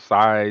 small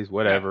size,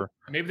 whatever.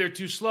 Yeah. Maybe they're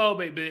too slow.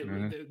 Maybe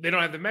they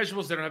don't have the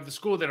measurables. They don't have the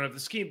school. They don't have the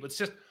scheme. But it's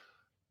just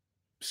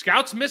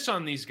scouts miss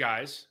on these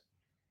guys.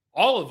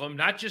 All of them,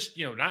 not just,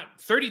 not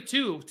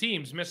 32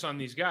 teams miss on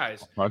these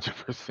guys.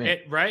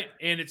 100%. Right.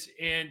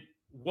 And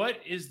what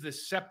is the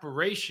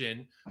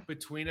separation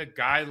between a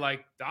guy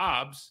like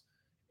Dobbs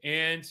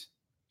and,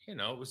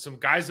 some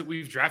guys that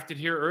we've drafted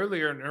here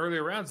earlier in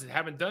earlier rounds that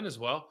haven't done as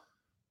well?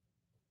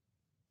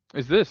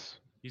 Is this?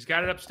 He's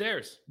got it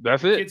upstairs.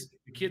 That's it.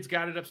 The kid's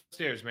got it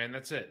upstairs, man.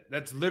 That's it.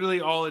 That's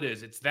literally all it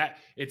is. It's that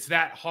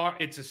hard.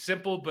 It's a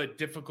simple but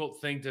difficult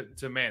thing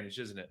to manage,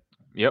 isn't it?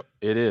 Yep,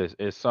 it is.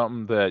 It's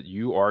something that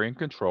you are in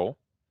control.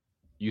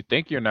 You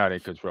think you're not in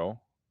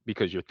control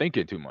because you're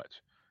thinking too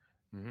much.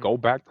 Go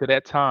back to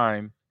that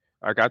time.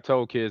 Like I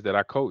told kids that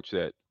I coach,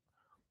 that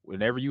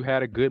whenever you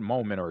had a good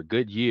moment or a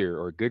good year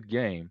or a good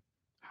game,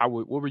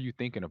 what were you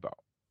thinking about?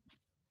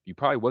 You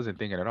probably wasn't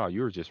thinking at all.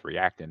 You were just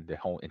reacting the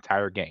whole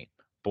entire game.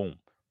 Boom.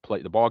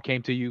 The ball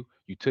came to you,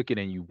 you took it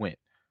and you went.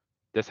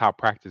 That's how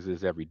practice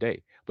is every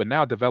day. But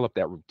now develop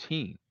that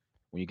routine.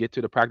 When you get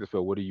to the practice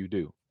field, what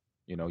do?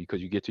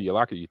 Because you get to your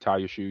locker, you tie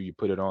your shoe, you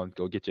put it on,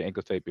 go get your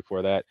ankle tape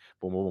before that,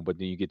 boom, boom, boom. But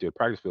then you get to the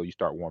practice field, you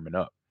start warming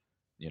up.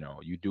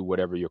 You do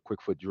whatever your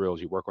quick foot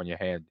drills, you work on your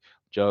hand,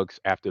 jugs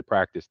after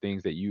practice,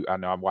 things that I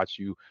know I've watched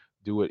you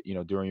do it,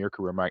 during your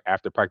career, Mike.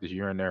 After practice,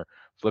 you're in there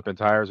flipping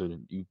tires, or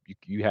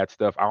you had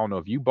stuff. I don't know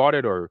if you bought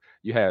it or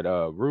you had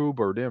Rube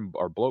or them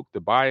or bloke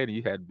to buy it. And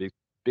you had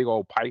big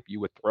old pipe you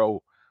would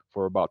throw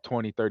for about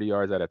 20, 30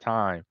 yards at a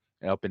time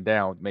and up and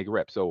down, make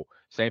reps. So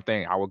same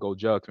thing, I would go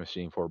jugs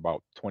machine for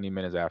about 20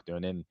 minutes after,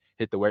 and then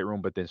hit the weight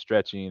room, but then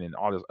stretching and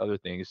all this other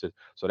things.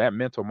 So that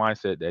mental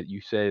mindset that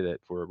you say that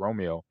for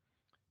Romeo,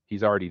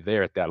 he's already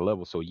there at that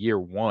level. So year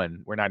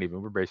 1,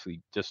 we're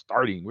basically just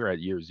starting. We're at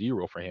year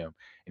 0 for him,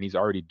 and he's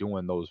already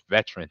doing those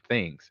veteran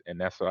things.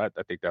 And I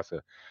think that's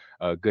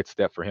a good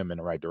step for him in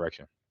the right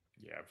direction.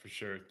 Yeah, for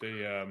sure.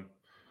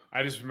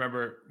 I just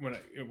remember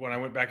when I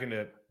went back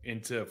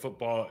into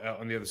football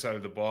on the other side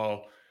of the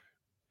ball,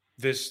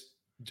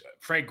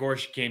 Frank Gore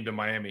came to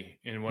Miami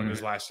in one of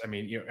his last. I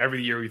mean,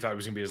 every year we thought it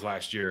was going to be his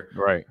last year,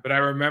 right? But I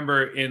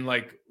remember in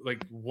like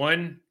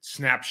one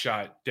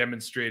snapshot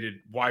demonstrated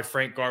why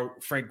Frank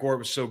Gore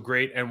was so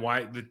great and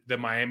why the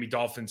Miami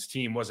Dolphins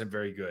team wasn't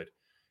very good.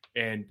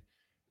 And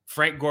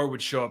Frank Gore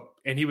would show up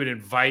and he would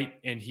invite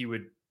and he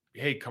would,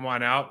 hey, come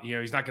on out.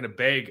 He's not going to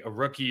beg a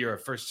rookie or a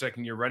first,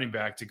 second year running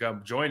back to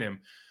come join him.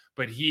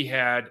 but he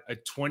had a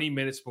 20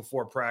 minutes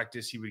before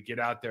practice. He would get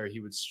out there, he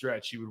would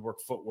stretch, he would work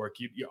footwork.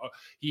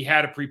 He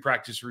had a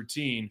pre-practice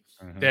routine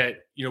that,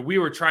 we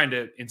were trying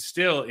to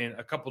instill in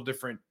a couple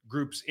different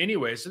groups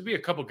anyway. So there'd be a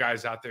couple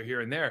guys out there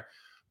here and there,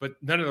 but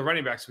none of the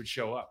running backs would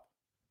show up.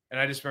 And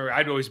I just remember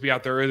I'd always be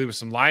out there early with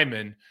some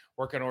linemen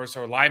working, or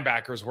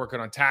linebackers working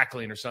on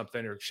tackling or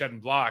something, or shedding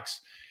blocks.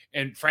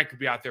 And Frank would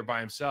be out there by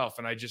himself.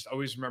 And I just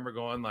always remember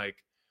going like,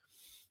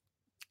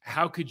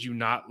 how could you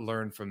not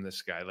learn from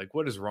this guy? Like,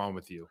 what is wrong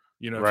with you?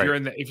 Right.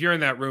 If you're in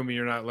that room and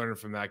you're not learning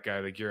from that guy,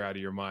 like you're out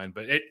of your mind.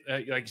 But it,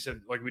 like you said,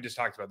 like we just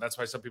talked about, that's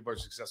why some people are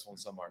successful and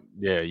some aren't.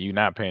 Yeah, you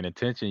not paying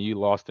attention. You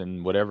lost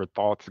in whatever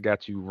thoughts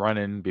got you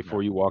running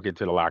before you walk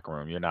into the locker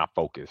room. You're not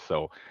focused.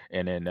 So,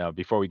 and then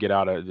before we get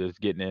out of this,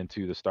 getting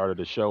into the start of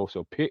the show,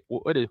 so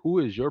who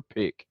is your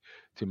pick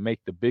to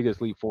make the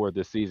biggest leap forward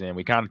this season? And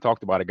we kind of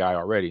talked about a guy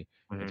already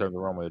in terms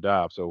of Romeo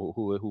Doubs. So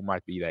who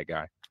might be that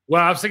guy?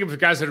 Well, I was thinking of the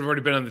guys that have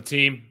already been on the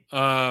team.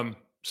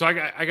 So I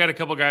got a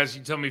couple guys. You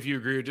can tell me if you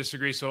agree or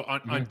disagree. So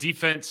on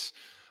defense,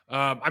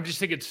 I'm just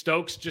thinking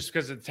Stokes, just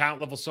because the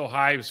talent level's so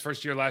high. It was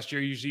first year last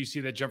year. Usually you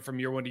see that jump from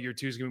year 1 to year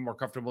 2. He's going to be more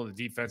comfortable in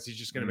the defense. He's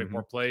just going to make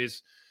more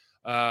plays.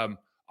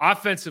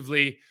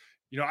 Offensively,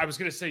 I was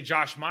going to say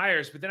Josh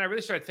Myers, but then I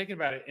really started thinking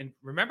about it. And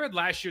remembered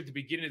last year at the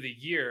beginning of the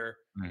year,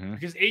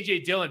 because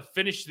A.J. Dillon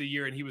finished the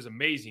year and he was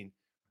amazing.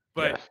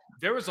 But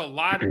there was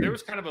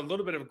kind of a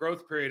little bit of a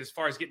growth period as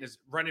far as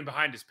running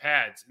behind his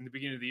pads in the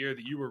beginning of the year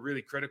that you were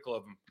really critical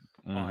of him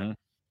on.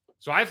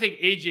 So I think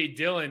A.J.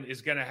 Dillon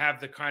is going to have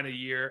the kind of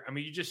year. I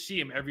mean, you just see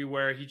him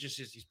everywhere.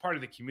 He's part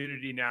of the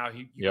community now.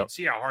 You can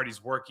see how hard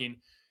he's working.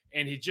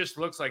 And he just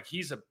looks like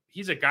he's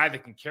a guy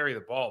that can carry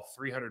the ball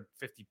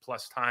 350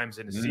 plus times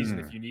in a season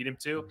if you need him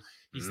to.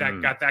 He's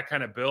got that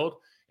kind of build.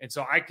 And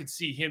so I could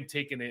see him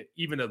taking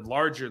even a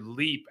larger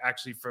leap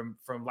actually from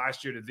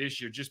last year to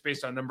this year, just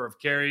based on number of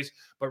carries,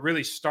 but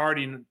really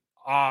starting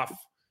up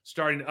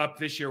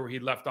this year where he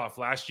left off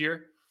last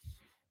year.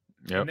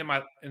 Yep.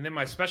 And then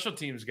my special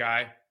teams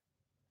guy,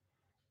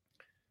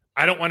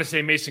 I don't want to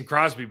say Mason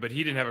Crosby, but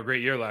he didn't have a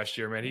great year last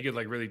year, man. He could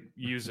really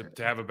use it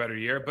to have a better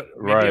year. But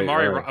maybe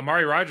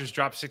Amari Rogers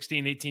dropped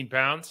 16, 18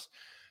 pounds.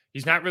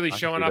 He's not really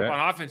showing up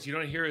on offense. You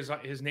don't hear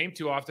his name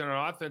too often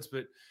on offense,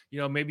 but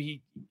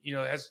maybe he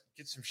gets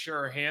some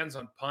surer hands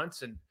on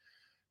punts, and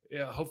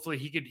hopefully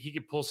he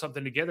could pull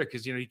something together,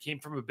 because he came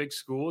from a big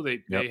school.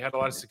 They had a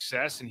lot of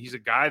success, and he's a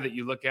guy that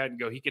you look at and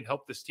go, he can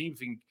help this team if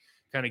he can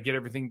kind of get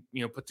everything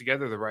put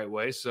together the right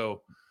way.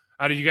 So,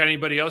 you got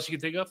anybody else you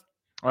can think of?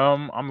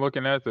 I'm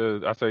looking at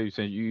I say,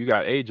 since you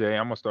got AJ,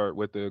 I'm gonna start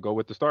with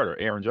the starter,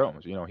 Aaron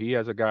Jones.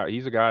 He's a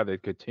guy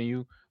that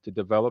continue to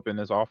develop in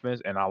this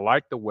offense, and I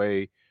like the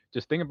way.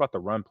 Just think about the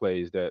run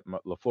plays that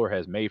LaFleur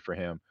has made for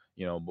him,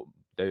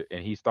 and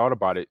he's thought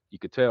about it. You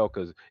could tell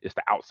because it's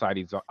the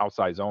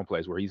outside zone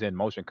plays where he's in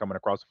motion coming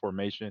across the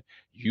formation,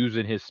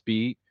 using his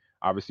speed.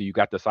 Obviously, you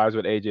got the size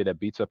with AJ that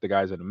beats up the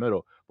guys in the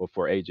middle. But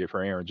for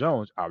Aaron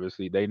Jones,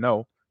 obviously they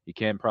know he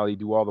can't probably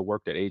do all the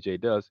work that AJ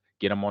does.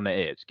 Get him on the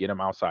edge, get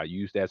him outside,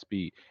 use that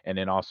speed, and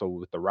then also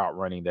with the route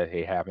running that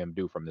they have him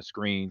do from the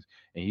screens.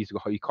 And he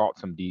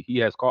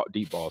has caught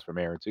deep balls from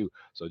Aaron too.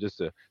 So just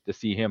to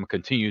see him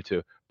continue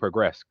to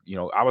progress,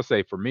 I would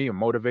say for me, I'm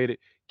motivated,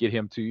 get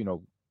him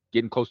to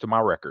getting close to my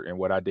record and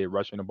what I did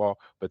rushing the ball,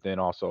 but then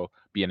also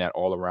being that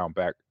all around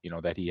back,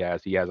 that he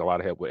has a lot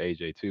of help with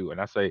AJ too.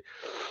 And I say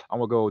I'm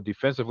gonna go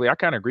defensively. I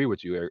kind of agree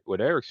with you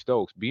with Eric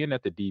Stokes being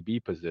at the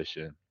DB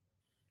position.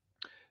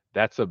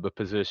 That's a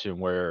position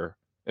where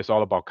it's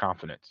all about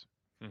confidence.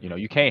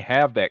 You can't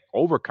have that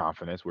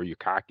overconfidence where you're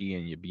cocky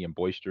and you're being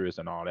boisterous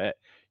and all that.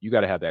 You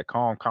got to have that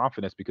calm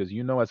confidence, because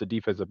as a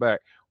defensive back,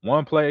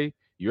 one play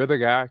you're the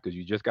guy because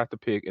you just got the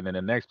pick, and then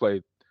the next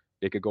play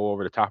they could go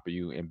over the top of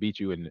you and beat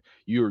you, and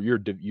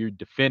you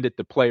defended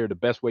the player the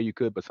best way you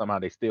could, but somehow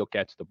they still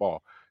catch the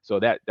ball. So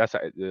that's how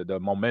the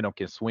momentum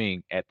can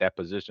swing at that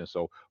position.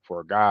 So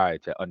for a guy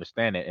to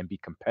understand it and be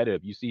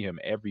competitive, you see him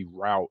every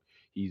route.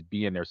 He's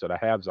being there. So to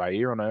have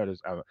Zaire on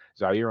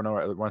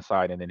the one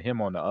side and then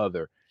him on the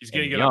other. He's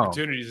getting good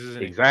opportunities,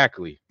 isn't he?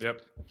 Exactly.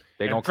 Yep.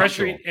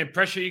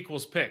 Pressure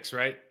equals picks,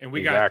 right? And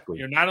we got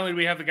not only do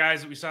we have the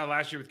guys that we saw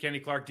last year with Kenny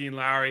Clark, Dean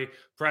Lowry,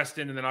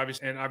 Preston, and then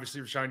obviously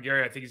Rashawn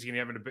Gary. I think he's going to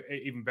have an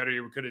even better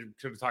year. We could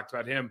have talked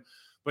about him,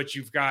 but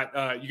you've got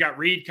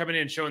Reed coming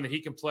in showing that he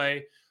can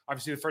play.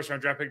 Obviously, the first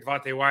round draft pick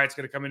Devontae Wyatt's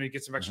going to come in and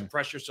get some extra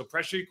pressure. So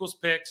pressure equals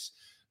picks.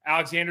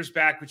 Alexander's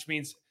back, which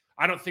means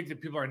I don't think that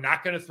people are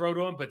not going to throw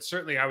to him, but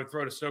certainly I would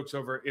throw to Stokes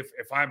over if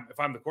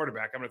I'm the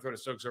quarterback. I'm going to throw to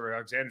Stokes over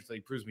Alexander until he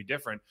proves me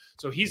different.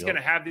 So he's going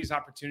to have these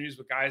opportunities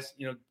with guys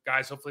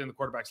hopefully in the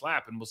quarterback's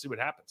lap, and we'll see what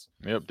happens.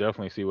 Yep,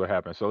 definitely see what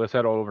happens. So let's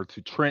head over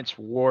to trench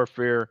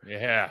warfare.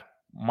 Yeah,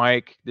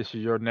 Mike, this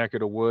is your neck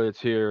of the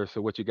woods here.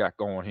 So what you got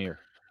going here?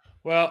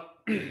 Well,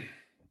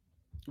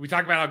 we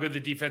talked about how good the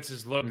defense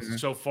has looked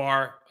so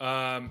far,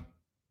 and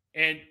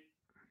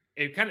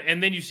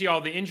then you see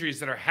all the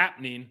injuries that are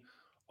happening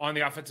on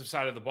the offensive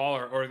side of the ball,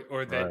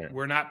 or that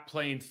we're not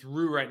playing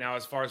through right now,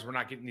 as far as we're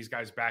not getting these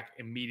guys back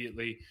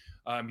immediately.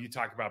 You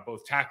talk about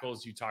both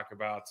tackles. You talk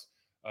about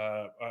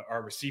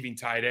our receiving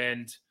tight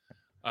end.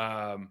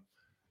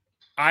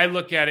 I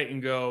look at it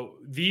and go,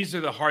 these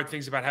are the hard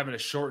things about having a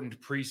shortened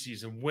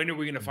preseason. When are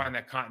we going to find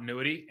that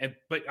continuity?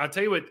 But I'll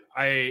tell you what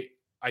I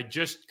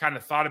just kind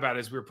of thought about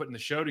as we were putting the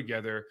show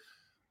together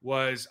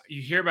was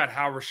you hear about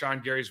how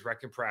Rashawn Gary's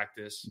wreck in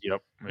practice.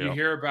 Yep. You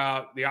hear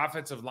about the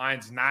offensive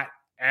lines not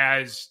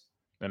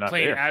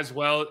playing there as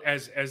well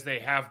as they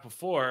have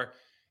before.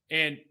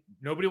 And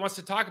nobody wants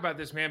to talk about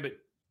this, man, but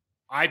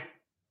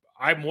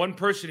I'm one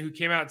person who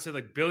came out and said,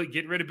 like,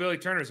 getting rid of Billy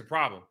Turner is a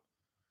problem.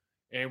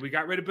 And we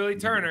got rid of Billy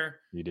Turner.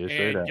 You did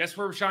say that. And guess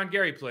where Rashawn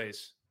Gary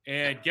plays?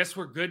 And guess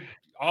where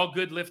all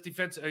good left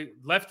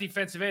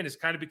defensive end is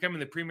kind of becoming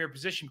the premier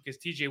position because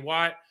TJ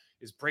Watt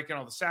is breaking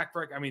all the sack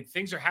break. I mean,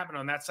 things are happening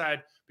on that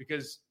side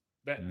because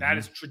that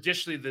is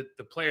traditionally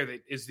the player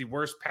that is the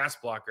worst pass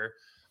blocker.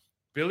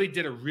 Billy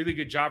did a really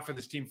good job for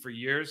this team for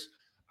years.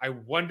 I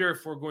wonder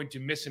if we're going to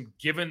miss him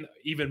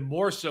even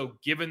more so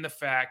given the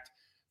fact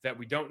that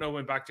we don't know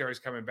when Bakhtiari is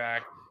coming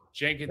back.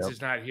 Jenkins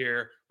is not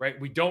here, right?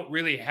 We don't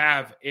really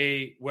have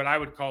what I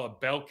would call a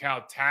bell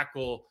cow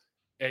tackle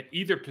at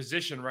either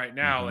position right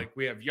now. Like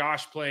we have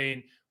Yosh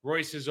playing,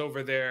 Royce is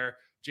over there.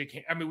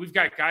 We've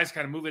got guys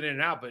kind of moving in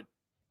and out, but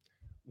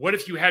what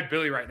if you had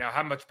Billy right now?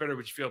 How much better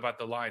would you feel about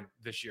the line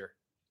this year?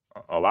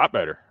 A lot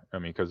better. I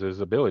mean, because his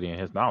ability and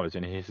his knowledge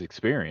and his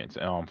experience.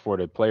 For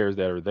the players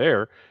that are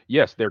there,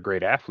 yes, they're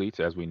great athletes,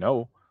 as we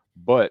know,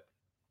 but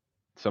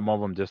some of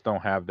them just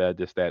don't have that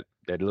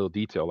little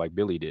detail like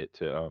Billy did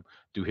to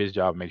do his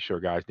job, make sure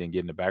guys didn't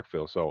get in the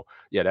backfield. So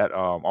yeah, that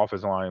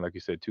offensive line, like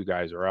you said, 2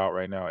 guys are out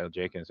right now, L.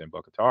 Jenkins and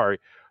Bakhtiari.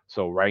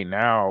 So right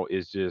now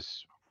is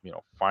just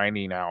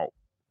finding out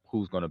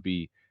who's going to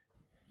be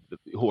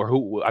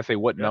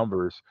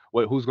numbers,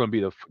 who's going to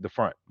be the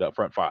front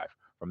 5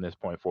 from this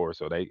point forward.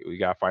 So we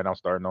got to find out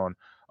starting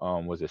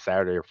on was it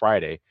Saturday or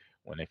Friday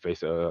when they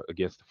face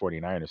against the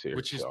 49ers here.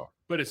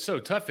 But it's so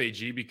tough,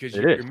 AG, because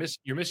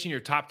you're missing your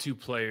top 2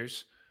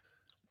 players.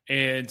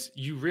 And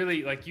you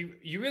really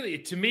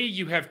to me,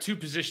 you have 2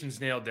 positions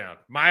nailed down,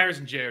 Myers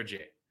and JRJ.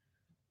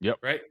 Yep.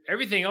 Right.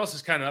 Everything else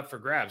is kind of up for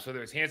grabs,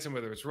 whether it's Hanson,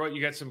 whether it's Roy.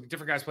 You got some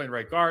different guys playing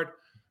right guard.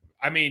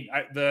 I mean,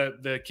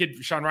 the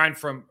kid, Sean Ryan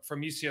from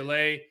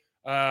UCLA,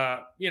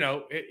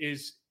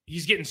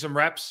 he's getting some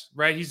reps,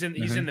 right? He's in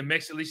the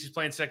mix. At least he's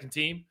playing second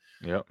team.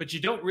 Yeah. But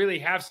you don't really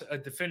have a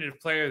definitive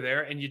player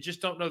there, and you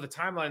just don't know the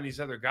timeline of these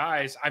other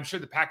guys. I'm sure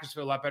the Packers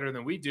feel a lot better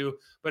than we do.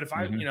 But if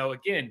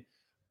again,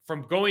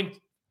 from going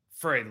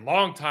for a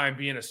long time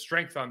being a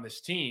strength on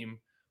this team,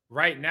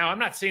 right now, I'm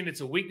not saying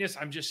it's a weakness.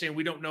 I'm just saying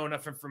we don't know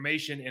enough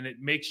information, and it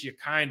makes you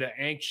kind of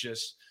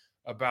anxious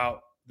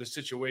about the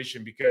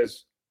situation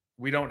because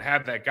we don't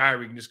have that guy where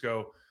we can just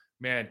go,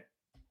 man,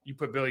 you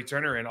put Billy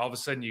Turner in, all of a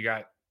sudden you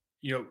got,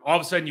 all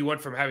of a sudden you went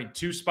from having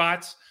 2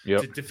 spots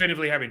to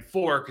definitively having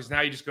 4, because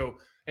now you just go,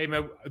 hey,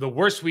 man, the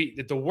worst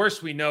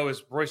we know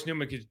is Royce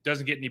Newman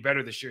doesn't get any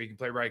better this year. He can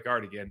play right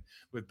guard again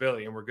with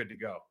Billy, and we're good to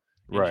go.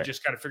 And you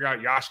just got to figure out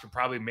Yosh can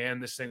probably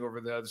man this thing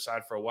over the other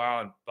side for a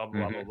while and blah,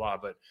 blah, blah, blah, blah.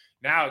 But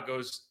now it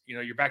goes,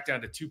 you're back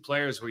down to 2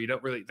 players where you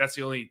don't really – that's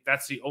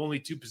the only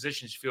 2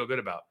 positions you feel good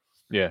about.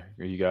 Yeah,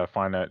 you gotta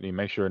find that. You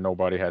make sure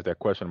nobody has that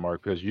question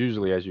mark, because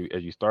usually, as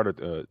you started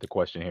the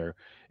question here,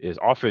 is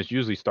offense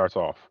usually starts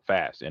off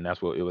fast, and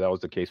that was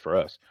the case for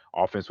us.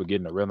 Offense would get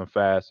in the rhythm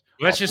fast.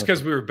 Well, that's just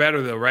because we were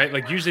better, though, right?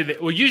 Like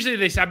usually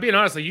they say, I'm being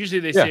honest. Like usually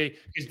they say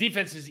because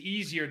defense is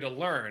easier to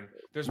learn.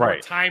 There's more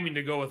timing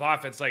to go with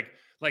offense.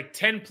 Like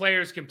 10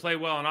 players can play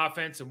well on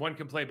offense and 1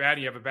 can play bad,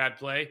 and you have a bad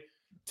play.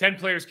 10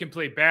 players can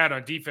play bad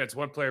on defense,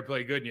 1 player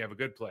play good, and you have a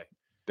good play.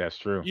 That's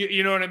true.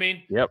 You know what I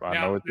mean? Yep, I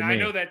know what you mean. I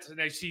know that.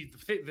 And I see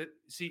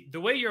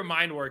the way your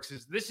mind works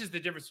is this is the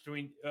difference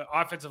between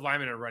offensive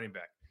lineman and running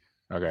back.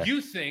 Okay.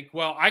 You think,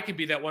 well, I could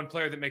be that one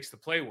player that makes the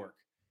play work,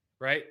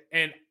 right?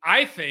 And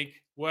I think,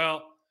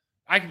 well,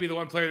 I could be the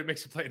one player that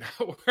makes the play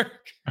not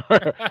work.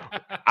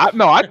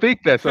 I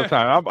think that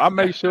sometimes. I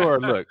make sure.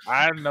 Look,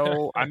 I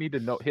know I need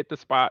to hit the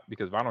spot,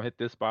 because if I don't hit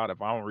this spot,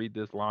 if I don't read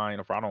this line,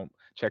 if I don't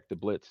check the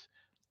blitz,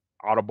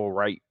 audible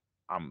right,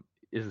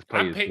 this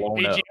play is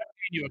blown up.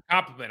 You a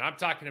compliment. I'm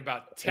talking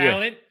about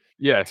talent.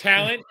 Yeah.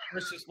 Talent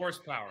versus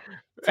horsepower.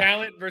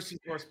 Talent versus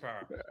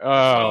horsepower.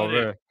 Oh,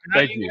 man.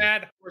 Thank you.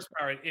 Add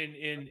horsepower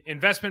in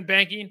investment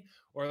banking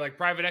or like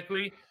private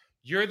equity.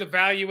 You're the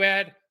value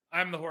add.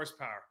 I'm the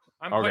horsepower.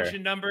 I'm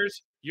punching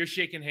numbers. You're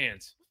shaking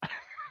hands.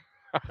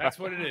 That's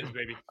what it is,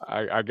 baby.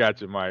 I got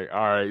you, Mike.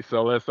 All right.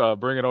 So let's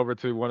bring it over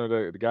to one of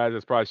the guys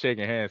that's probably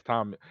shaking hands,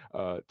 Tom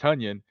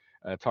Tonyan.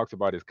 Talks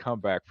about his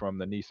comeback from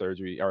the knee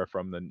surgery, or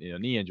from the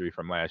knee injury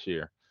from last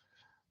year.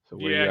 So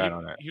where you at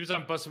on that? He was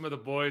on Bustin' with the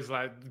Boys.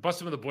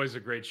 Bustin' with the Boys is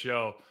a great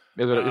show.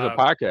 It's a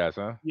podcast,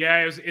 huh?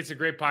 Yeah, it's a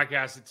great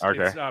podcast.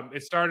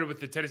 It started with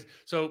the tennis.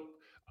 So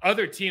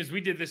other teams,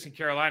 we did this in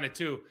Carolina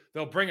too.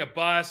 They'll bring a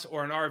bus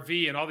or an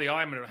RV, and all the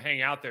linemen will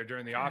hang out there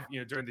during the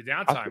during the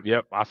downtime.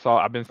 Yep,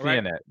 I've been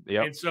seeing that.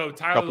 Yep. And so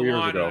Tyler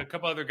Lewan and a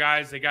couple other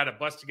guys, they got a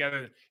bus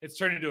together. It's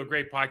turned into a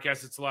great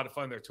podcast. It's a lot of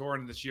fun. They're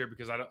touring this year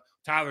because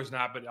Tyler's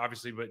not, but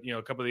obviously,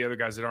 a couple of the other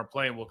guys that aren't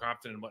playing, Will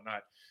Compton and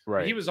whatnot.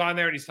 Right. He was on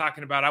there and he's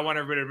talking about, I want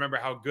everybody to remember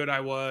how good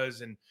I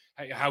was and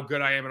how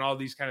good I am and all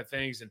these kind of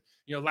things. And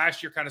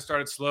last year kind of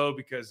started slow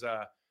because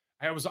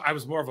I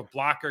was more of a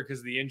blocker because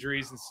of the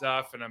injuries and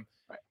stuff.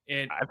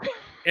 And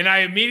I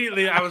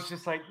immediately I was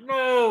just like,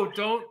 no,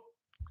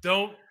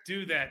 don't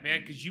do that,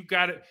 man, because you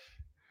got it.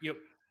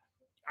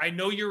 I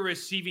know you're a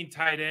receiving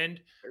tight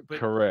end, but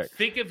correct.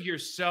 Think of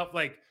yourself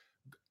like.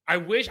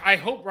 I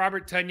hope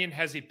Robert Tonyan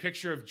has a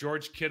picture of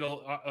George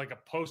Kittle, like a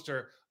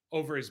poster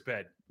over his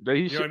bed.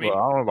 He should, I mean? Well,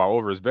 I don't know about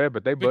over his bed,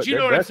 but you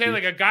know what I'm saying?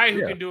 Like a guy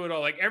who can do it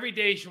all. Like every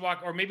day he should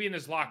walk, or maybe in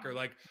his locker.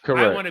 Like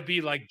correct. I want to be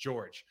like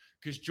George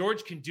because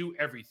George can do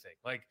everything.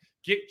 Like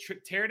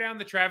tear down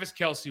the Travis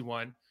Kelce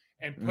one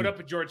and put up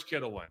a George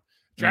Kittle one.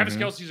 Travis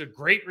Kelce's a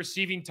great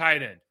receiving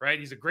tight end, right?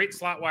 He's a great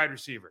slot wide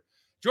receiver.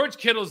 George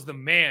Kittle's the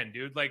man,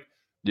 dude. Like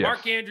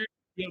Mark Andrews.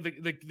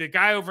 The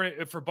guy over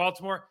for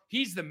Baltimore,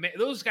 he's the man.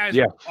 Those guys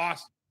are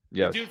awesome.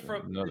 Yes. The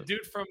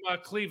dude from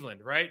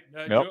Cleveland, right?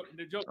 Yep.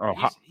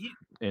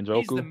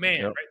 He's the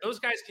man, right? Those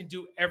guys can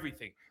do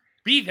everything.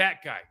 Be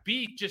that guy.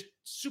 Be just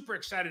super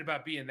excited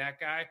about being that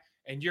guy,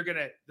 and you're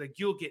gonna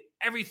you'll get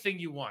everything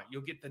you want.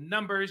 You'll get the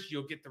numbers,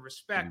 you'll get the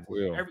respect,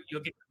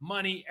 you'll get the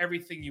money,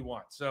 everything you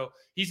want. So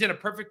he's in a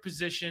perfect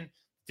position.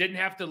 Didn't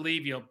have to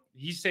leave.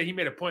 He said he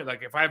made a point.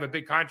 Like if I have a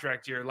big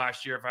contract here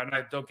last year, if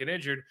I don't get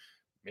injured.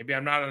 Maybe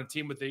I'm not on a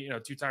team with the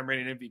two-time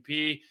reigning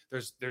MVP.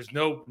 There's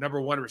no number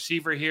one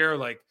receiver here.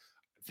 Like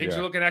things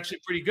are looking actually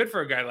pretty good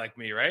for a guy like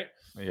me, right?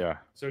 Yeah.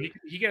 So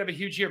he could have a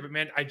huge year, but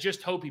man, I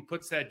just hope he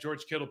puts that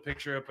George Kittle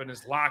picture up in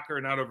his locker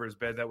and not over his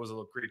bed. That was a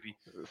little creepy.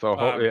 So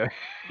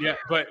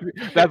but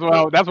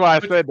that's why I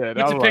said that.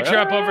 Puts a picture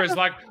up over his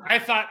locker. I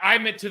thought I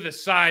meant to the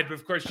side, but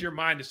of course your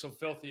mind is so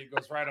filthy it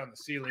goes right on the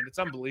ceiling. It's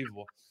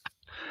unbelievable.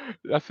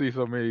 I see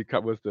so many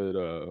was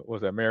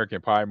the American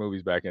Pie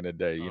movies back in the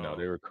day.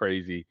 They were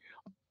crazy.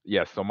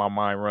 Yes, so my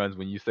mind runs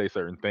when you say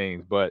certain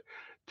things. But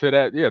to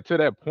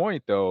that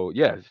point though,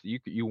 yes,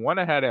 you want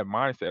to have that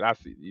mindset. I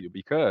see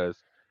because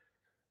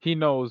he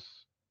knows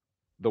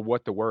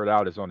what the word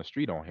out is on the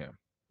street on him.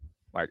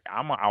 Like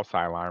I'm an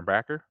outside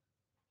linebacker.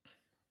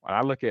 When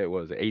I look at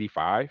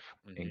 85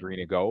 in green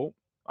and gold,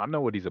 I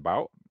know what he's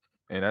about,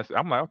 and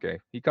I'm like, okay,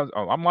 he comes.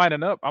 Oh, I'm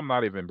lining up. I'm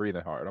not even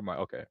breathing hard. I'm like,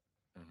 okay.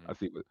 I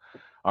see.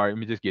 All right, let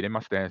me just get in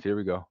my stance. Here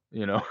we go.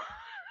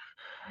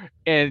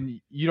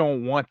 And you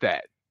don't want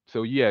that.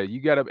 So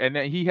you gotta, and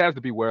then he has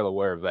to be well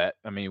aware of that.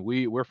 I mean,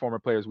 we're former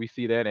players. We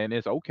see that, and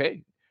it's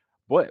okay.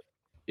 But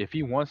if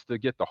he wants to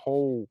get the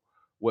whole,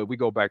 we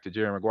go back to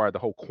Jerry Maguire, the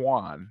whole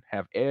Quan,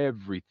 have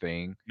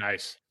everything.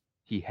 Nice.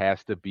 He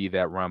has to be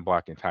that run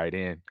blocking tight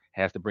end.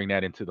 Has to bring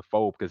that into the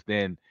fold because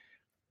then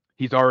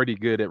he's already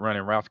good at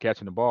running routes,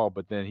 catching the ball.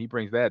 But then he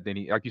brings that. Then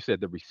he, like you said,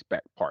 the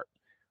respect part.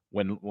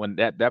 When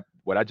that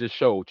what I just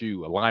showed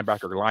you, a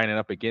linebacker lining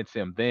up against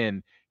him,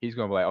 then he's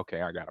gonna be like,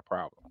 okay, I got a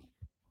problem.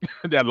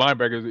 That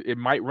linebacker, it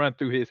might run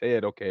through his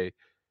head, okay,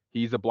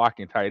 he's a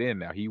blocking tight end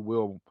now. He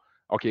will,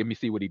 okay, let me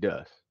see what he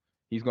does.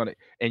 He's gonna,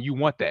 and you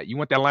want that. You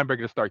want that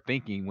linebacker to start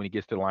thinking when he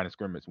gets to the line of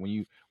scrimmage. When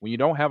you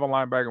don't have a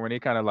linebacker, when they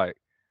kind of like,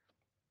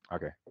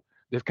 okay,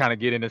 just kind of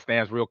get in the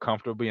stands real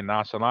comfortably and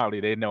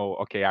nonchalantly, they know,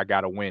 okay, I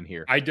got to win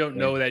here. I don't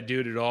know that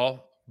dude at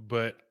all,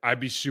 but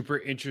I'd be super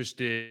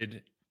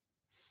interested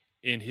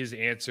in his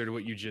answer to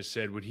what you just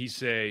said. Would he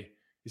say,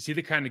 is he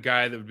the kind of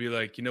guy that would be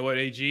like, you know what,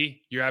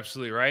 AG, you're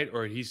absolutely right?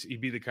 Or he'd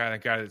be the kind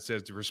of guy that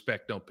says the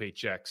respect don't pay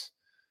checks,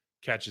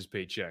 catches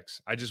pay checks.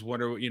 I just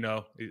wonder, right. You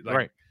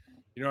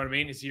know what I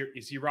mean? Is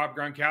he Rob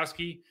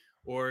Gronkowski,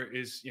 or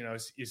is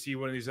he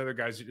one of these other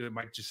guys,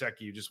 Mike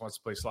Gesicki, who just wants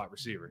to play slot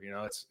receiver?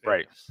 It's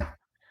right.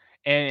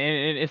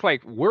 And it's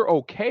like, we're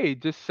okay.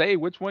 Just say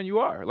which one you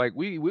are. Like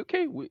we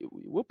okay.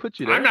 We'll put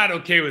you there. I'm not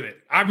okay with it.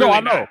 I know.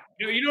 Not.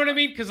 You know what I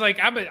mean? Because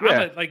like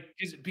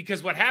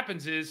because what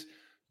happens is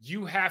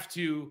you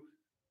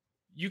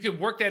can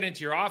work that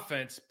into your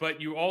offense, but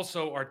you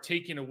also are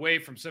taking away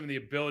from some of the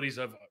abilities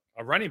of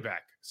a running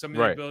back. Some of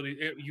the ability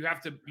you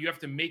have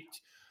to make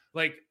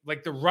like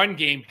the run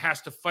game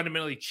has to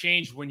fundamentally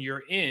change when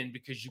you're in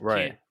because you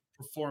can't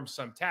perform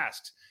some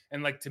tasks.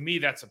 And like, to me,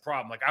 that's a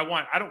problem. Like I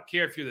don't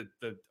care if you're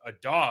a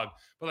dog,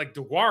 but like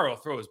DeGuara will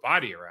throw his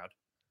body around.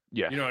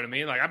 Yeah. You know what I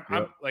mean? Like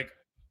I'm like,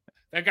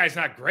 that guy's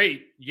not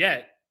great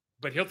yet,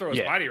 but he'll throw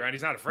his body around.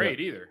 He's not afraid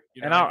either.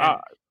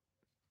 I'll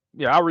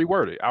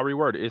reword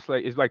it.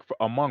 It's like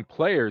among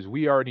players,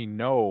 we already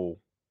know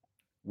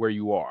where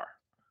you are.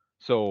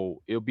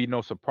 So it'll be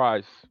no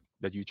surprise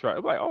that you try.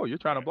 Like, oh, you're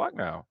trying to block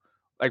now.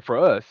 Like for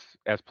us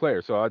as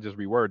players. So I'll just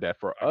reword that.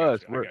 For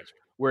us,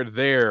 we're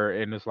there,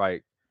 and it's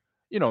like,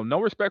 no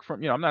respect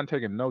from, I'm not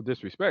taking no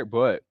disrespect,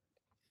 but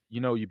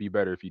you'd be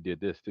better if you did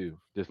this too.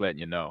 Just letting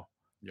you know.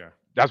 Yeah.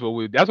 That's what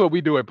we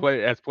do as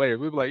players.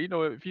 We'd be like,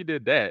 if you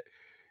did that,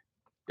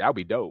 that'd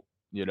be dope,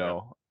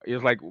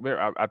 It's like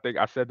I think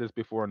I said this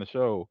before on the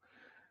show.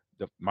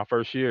 My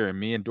first year, and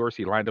me and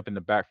Dorsey lined up in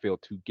the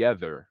backfield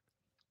together,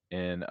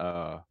 and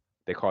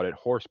they called it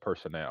horse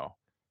personnel.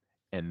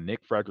 And Nick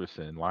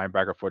Frederickson,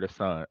 linebacker for the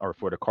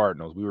for the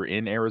Cardinals. We were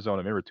in Arizona.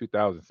 Remember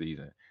 2000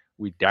 season.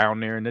 We down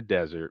there in the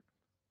desert,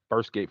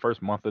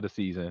 first month of the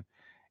season,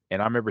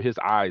 and I remember his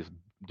eyes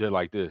did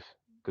like this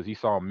because he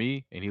saw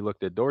me and he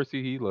looked at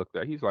Dorsey.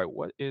 He's like,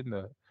 what in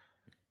the?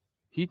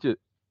 He just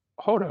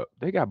hold up.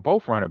 They got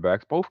both running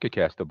backs. Both could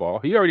catch the ball.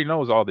 He already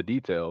knows all the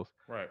details.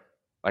 Right.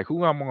 Like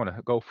who I'm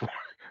gonna go for?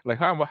 Like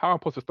how I'm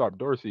supposed to stop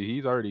Dorsey?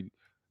 He's already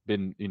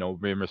been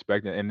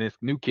respected. And this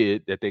new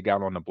kid that they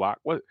got on the block,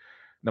 what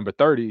number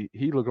 30?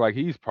 He looked like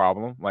he's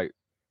problem. Like,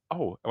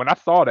 oh, when I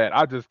saw that,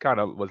 I just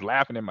kind of was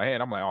laughing in my head.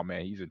 I'm like, oh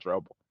man, he's in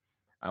trouble.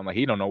 I'm like,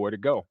 he don't know where to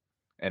go,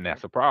 and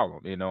that's a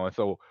problem, And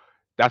so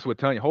that's what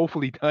Tunyon.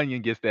 Hopefully,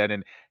 Tunyon gets that,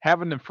 and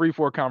having them free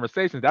for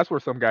conversations. That's where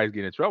some guys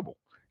get in trouble,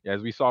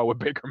 as we saw with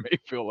Baker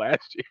Mayfield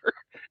last year.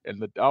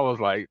 And I was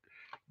like,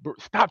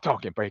 stop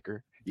talking,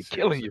 Baker. You're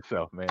killing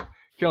yourself, man.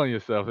 Killing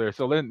yourself there.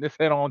 So let's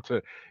head on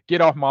to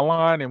get off my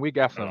line, and we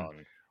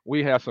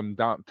have some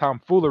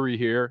tomfoolery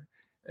here.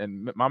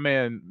 And my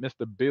man,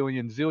 Mr.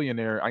 Billion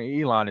Zillionaire,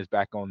 Elon is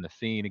back on the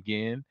scene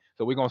again.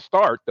 So we're gonna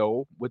start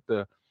though with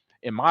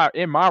in my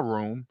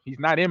room. He's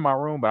not in my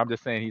room, but I'm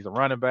just saying he's a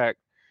running back.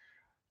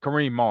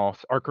 Kareem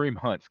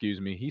Hunt,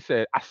 excuse me. He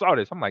said, I saw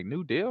this. I'm like,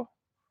 new deal.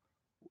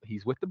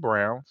 He's with the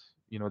Browns.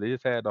 They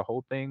just had the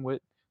whole thing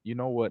with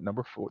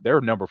number 4.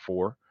 They're number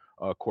 4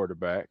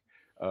 quarterback.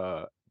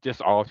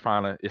 Just all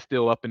it's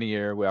still up in the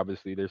air. Well,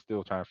 obviously they're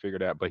still trying to figure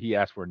it out. But he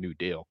asked for a new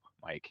deal,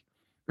 Mike.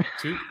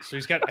 So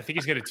he's got a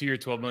 2-year,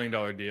 $12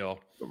 million deal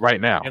right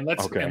now. And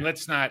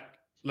let's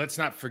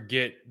not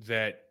forget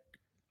that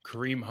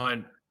Kareem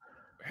Hunt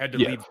had to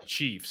leave the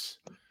Chiefs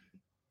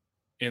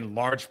in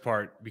large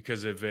part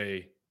because of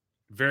a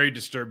very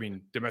disturbing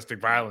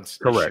domestic violence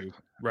issue.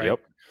 Right.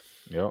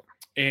 Yep.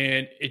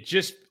 And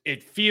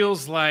it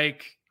feels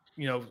like,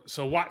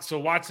 so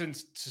Watson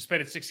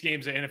suspended 6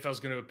 games. The NFL is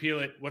going to appeal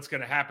it. What's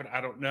going to happen?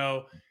 I don't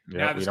know.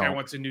 Now this guy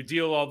wants a new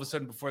deal all of a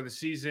sudden before the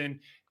season.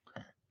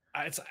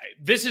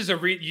 This is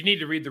you need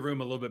to read the room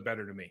a little bit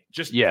better to me.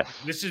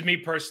 This is me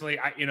personally.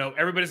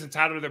 Everybody's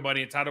entitled to their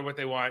money, entitled to what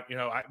they want.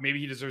 Maybe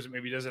he deserves it,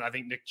 maybe he doesn't. I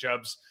think Nick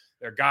Chubb's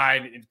their guy,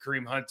 and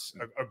Kareem Hunt's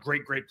a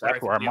great player.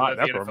 That's where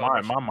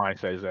my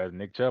mindset is as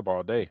Nick Chubb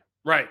all day.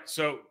 Right.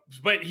 So,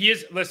 but he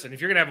is. Listen,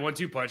 if you're gonna have a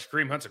 1-2 punch,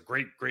 Kareem Hunt's a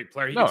great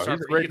player. He's a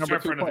great number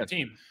 2 for another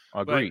team.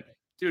 Agreed. But,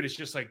 dude, it's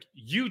just like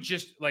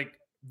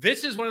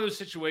this is one of those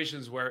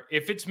situations where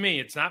if it's me,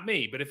 it's not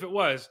me, but if it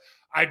was,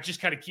 I'd just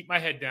kind of keep my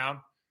head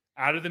down,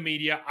 out of the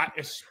media,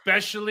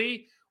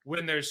 especially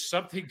when there's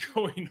something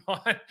going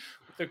on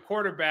with the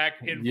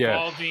quarterback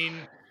involving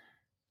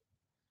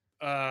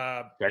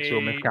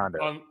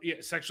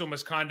sexual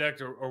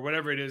misconduct or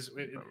whatever it is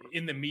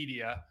in the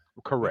media.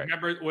 Correct.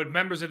 With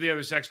members of the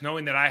other sex,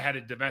 knowing that I had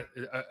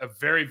a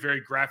very, very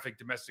graphic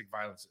domestic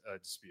violence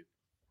dispute.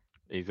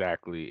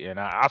 Exactly. And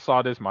I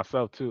saw this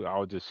myself too. I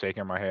was just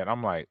shaking my head.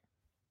 I'm like,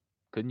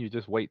 couldn't you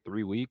just wait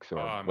 3 weeks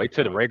or wait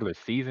till the regular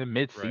season,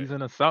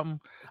 mid-season or something?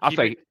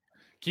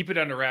 Keep it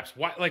under wraps.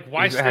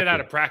 Why sit out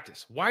of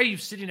practice? Why are you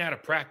sitting out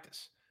of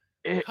practice?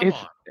 Come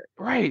on.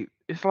 Right.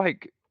 It's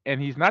like,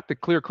 and he's not the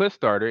clear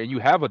starter, and you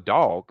have a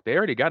dog. They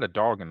already got a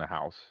dog in the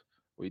house.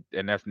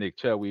 And that's Nick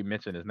Chubb. We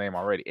mentioned his name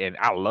already, and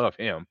I love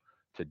him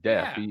to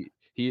death. Yeah.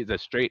 He is a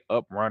straight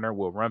up runner,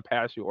 will run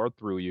past you or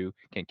through you,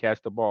 can catch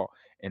the ball,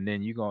 and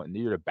then you're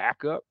the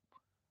backup,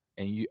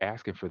 and you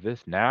asking for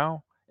this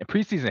now? And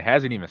preseason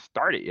hasn't even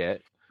started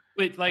yet.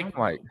 But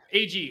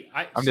AG,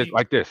 I'm just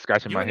like this,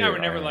 scratching my head. You and I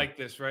were never like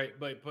this, right?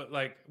 But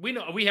we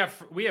know we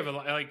have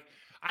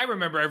I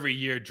remember every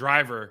year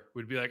Driver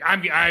would be like,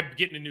 I'm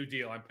getting a new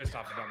deal. I'm pissed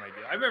off about my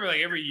deal. I remember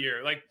every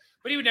year,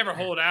 but he would never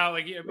hold out.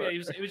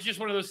 It was just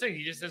one of those things.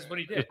 He just says what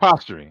he did. It's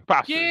posturing.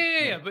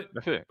 Yeah. But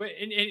that's it. But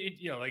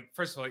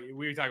first of all,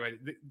 we were talking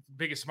about the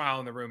biggest smile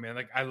in the room,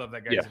 man. I love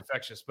that guy. He's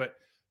infectious. But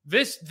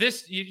this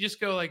you just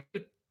go are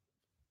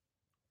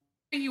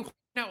you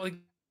now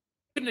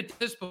couldn't have done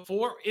this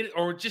before,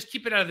 or just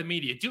keep it out of the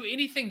media. Do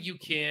anything you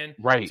can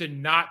to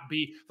not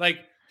be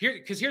here,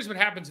 because here's what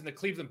happens in the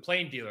Cleveland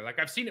Plain Dealer.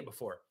 I've seen it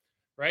before,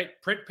 right?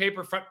 Print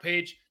paper, front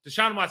page,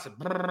 Deshaun Watson,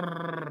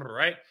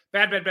 right?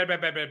 Bad,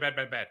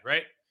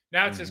 right?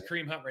 Now it says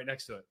Kareem Hunt right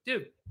next to it.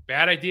 Dude,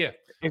 bad idea.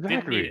 Exactly.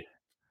 Didn't need it.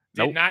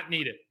 Did not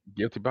need it.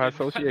 Guilty by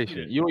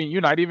association.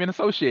 You're not even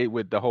associated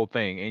with the whole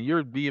thing, and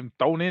you're being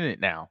thrown in it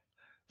now.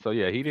 So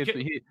yeah, he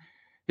didn't.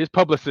 His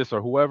publicist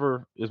or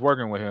whoever is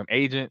working with him,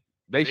 agent,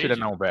 they should have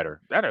known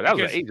better. That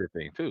was an agent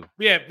thing too.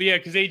 Yeah,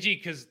 because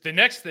the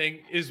next thing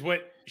is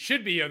what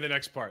should be on the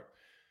next part.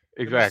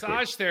 Exactly. The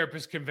massage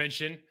therapist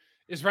convention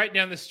is right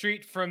down the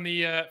street from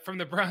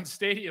the Browns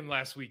Stadium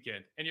last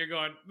weekend, and you're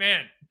going,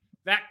 man,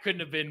 that couldn't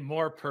have been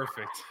more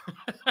perfect.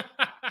 That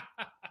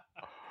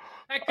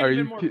could have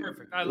been more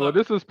perfect.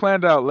 This was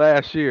planned out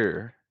last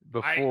year.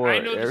 Before I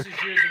know this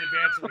is years in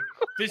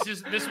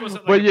advance. This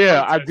wasn't. But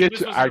yeah, I get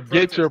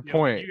your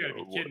point. You gotta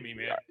be kidding me,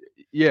 man.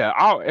 Yeah,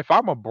 if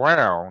I'm a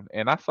Brown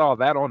and I saw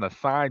that on a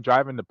sign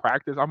driving to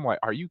practice, I'm like,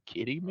 are you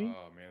kidding me?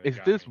 Oh man, Is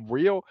got this me.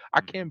 real? I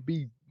can't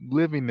be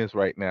living this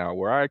right now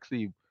where I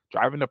actually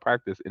driving to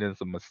practice and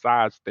there's a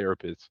massage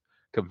therapist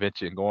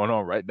convention going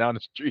on right down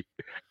the street.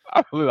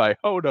 I was like,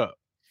 hold up.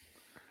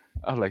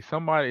 I was like,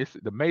 somebody, it's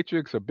the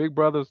Matrix or Big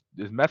Brothers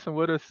is messing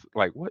with us.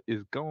 Like, what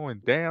is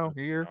going down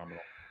here?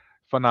 Phenomenal.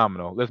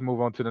 Phenomenal. Let's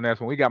move on to the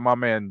next one. We got my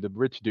man, the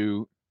rich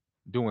dude,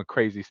 doing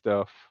crazy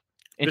stuff.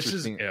 This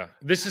is Interesting.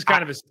 this is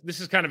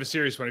kind of a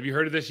serious one. Have you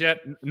heard of this yet?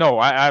 No,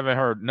 I haven't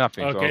heard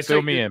nothing. Okay, So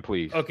fill me in,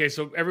 please. Okay,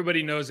 so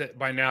everybody knows that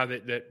by now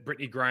that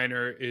Brittany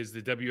Griner is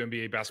the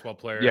WNBA basketball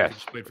player. I Yes.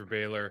 think she played for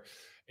Baylor,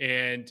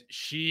 and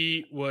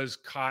she was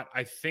caught,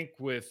 I think,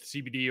 with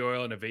CBD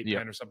oil in a vape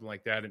pen or something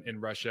like that in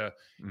Russia,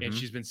 and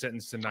she's been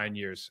sentenced to 9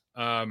 years.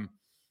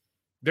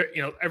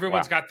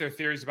 Everyone's got their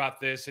theories about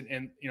this,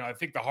 and I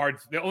think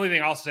the only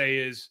thing I'll say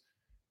is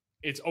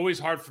it's always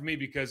hard for me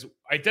because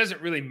it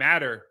doesn't really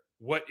matter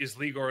what is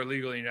legal or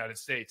illegal in the United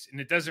States,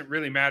 and it doesn't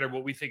really matter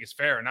what we think is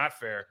fair or not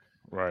fair.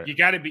 Right. You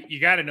got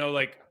to know,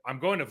 like, I'm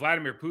going to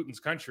Vladimir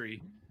Putin's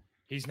country.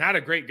 He's not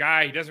a great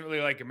guy. He doesn't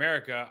really like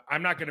America.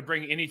 I'm not going to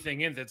bring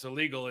anything in that's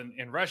illegal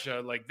in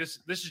Russia. Like this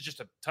is just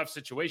a tough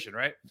situation,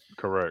 right?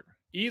 Correct.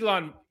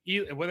 Elon,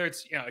 whether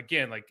it's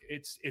again, like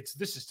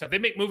this is tough. They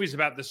make movies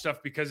about this stuff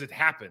because it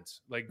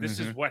happens. Like this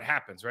is what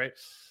happens, right?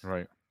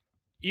 Right.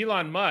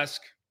 Elon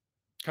Musk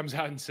comes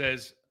out and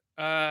says,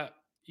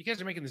 you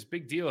guys are making this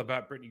big deal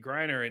about Brittany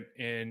Griner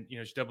and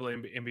she's double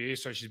NBA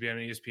star. She's been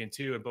on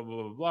ESPN2 and blah,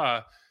 blah, blah,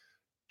 blah.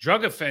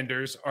 Drug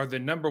offenders are the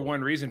number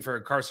one reason for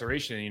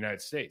incarceration in the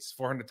United States.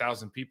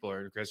 400,000 people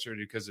are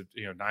incarcerated because of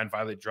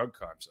non-violent drug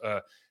crimes.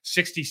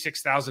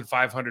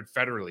 66,500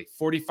 federally.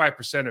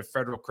 45% of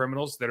federal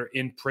criminals that are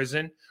in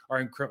prison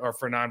are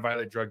for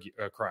non-violent drug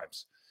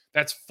crimes.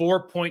 That's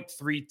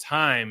 4.3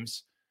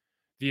 times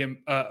the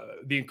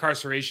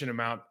incarceration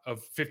amount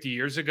of 50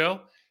 years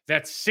ago.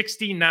 That's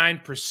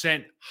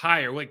 69%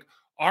 higher. Like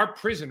our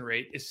prison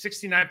rate is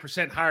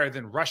 69% higher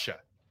than Russia.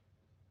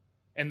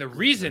 And the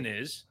reason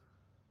is,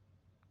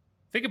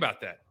 think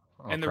about that.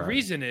 Okay. And the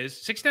reason is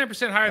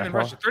 69% higher than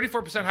Russia,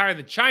 34% higher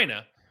than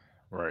China.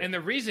 Right. And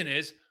the reason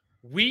is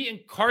we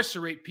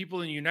incarcerate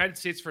people in the United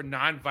States for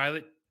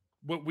nonviolent,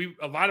 what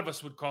a lot of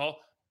us would call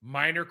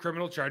minor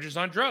criminal charges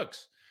on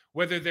drugs,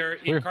 whether they're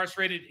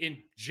incarcerated in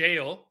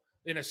jail,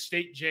 in a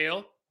state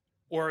jail,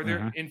 or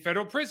they're in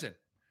federal prison.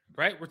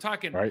 Right? We're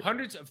talking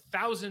hundreds of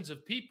thousands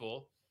of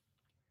people.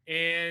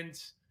 And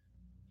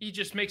he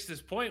just makes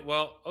this point.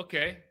 Well,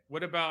 okay,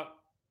 what about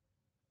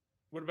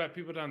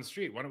people down the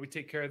street? Why don't we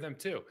take care of them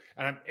too?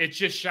 And it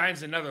just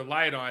shines another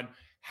light on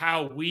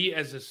how we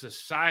as a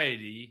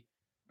society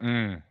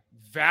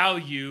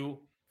value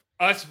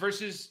us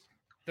versus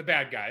the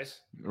bad guys.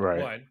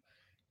 Right. One,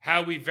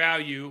 how we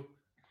value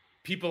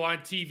people on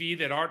TV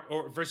that aren't,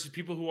 or versus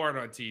people who aren't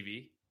on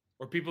TV.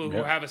 Or people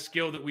who have a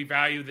skill that we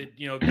value that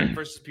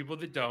versus people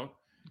that don't.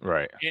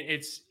 Right.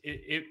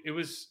 It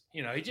was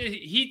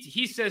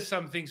he says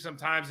something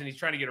sometimes and he's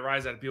trying to get a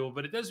rise out of people,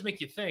 but it does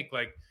make you think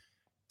like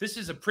this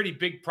is a pretty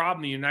big problem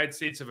in the United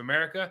States of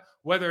America,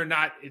 whether or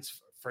not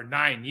it's for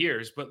 9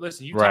 years. But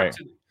listen, you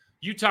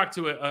talk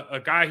to a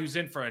guy who's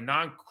in for a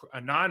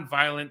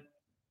non-violent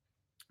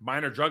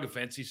minor drug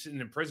offense. He's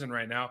sitting in prison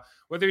right now.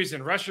 Whether he's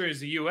in Russia or he's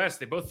the U.S.,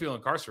 they both feel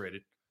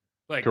incarcerated.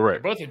 Like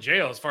correct. They're both in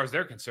jail as far as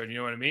they're concerned. You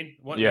know what I mean?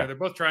 They're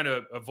both trying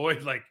to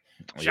avoid like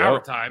shower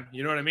time.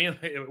 You know what I mean?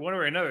 One way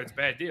or another, it's a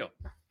bad deal.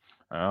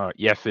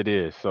 Yes, it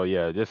is. So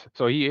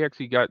he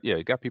actually got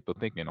people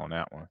thinking on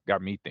that one.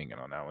 Got me thinking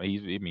on that one.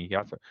 He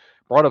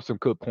brought up some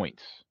good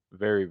points.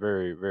 Very,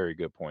 very, very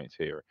good points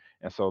here.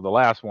 And so the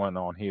last one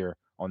on here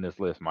on this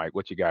list, Mike,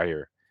 what you got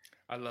here?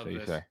 I love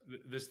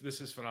this. This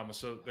is phenomenal.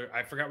 So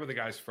I forgot where the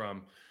guy's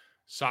from.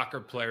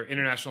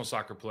 International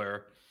soccer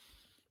player.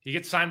 He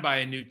gets signed by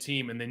a new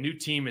team, and the new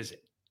team is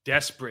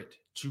desperate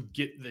to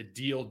get the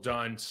deal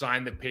done,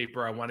 sign the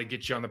paper. I want to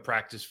get you on the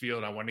practice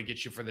field. I want to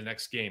get you for the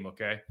next game,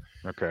 okay?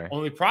 Okay.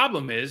 Only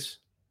problem is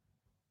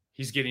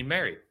he's getting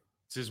married.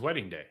 It's his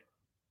wedding day.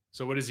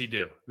 So what does he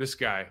do? This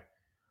guy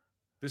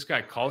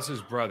calls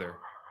his brother.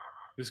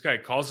 This guy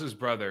calls his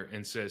brother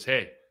and says,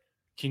 hey,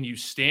 can you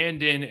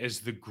stand in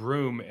as the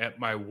groom at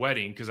my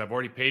wedding because I've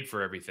already paid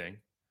for everything?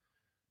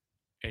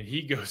 And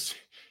he goes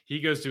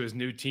to his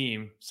new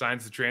team,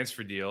 signs the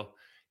transfer deal.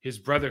 His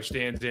brother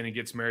stands in and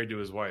gets married to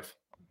his wife.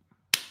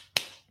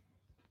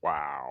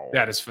 Wow.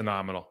 That is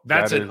phenomenal.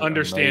 That's an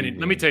understanding. Amazing.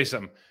 Let me tell you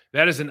something.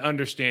 That is an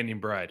understanding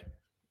bride.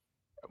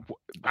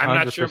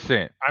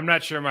 100%. I'm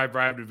not sure my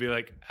bride would be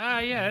like,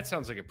 yeah, that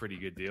sounds like a pretty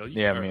good deal.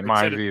 Yeah, I mean,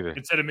 mine either.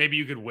 Instead of maybe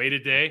you could wait a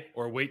day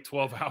or wait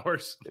 12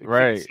 hours.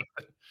 Right.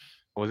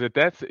 Was it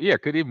that? Yeah,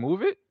 could he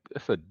move it?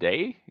 It's a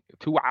day?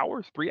 2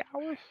 hours? 3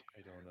 hours?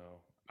 I don't know.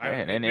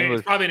 Man,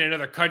 it's probably in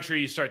another country.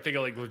 You start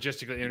thinking like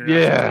logistically international.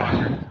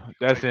 Yeah,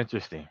 that's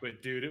interesting.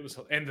 But dude, it was,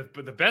 and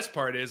the best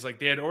part is like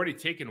they had already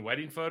taken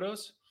wedding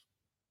photos,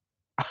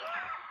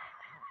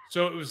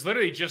 so it was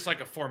literally just like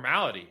a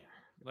formality.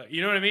 Like,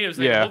 you know what I mean? It was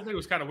like the whole thing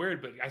was kind of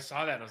weird, but I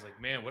saw that and I was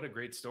like, man, what a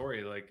great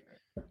story. Like,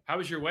 how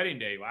was your wedding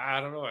day? Well, I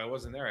don't know. I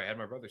wasn't there. I had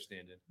my brother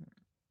stand in.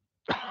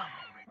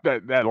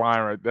 that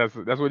line right. That's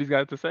what he's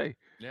got to say.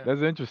 Yeah.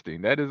 That's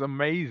interesting. That is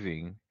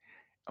amazing.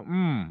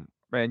 Man,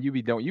 you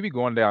be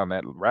going down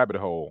that rabbit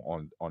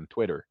hole on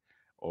Twitter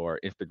or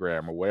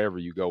Instagram or wherever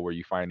you go where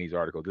you find these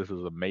articles. This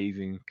is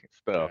amazing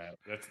stuff.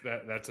 Yeah,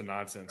 that's a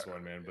nonsense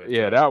one, man. But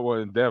yeah, that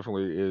one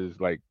definitely is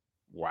like,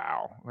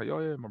 wow. Like, oh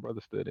yeah, my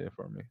brother stood in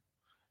for me.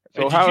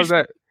 So how is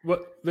that?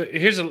 Well,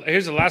 here's the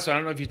last one. I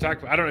don't know if you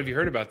talked. I don't know if you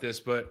heard about this,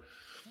 but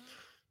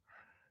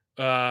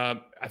I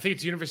think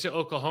it's University of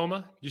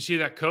Oklahoma. You see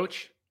that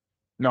coach?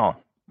 No.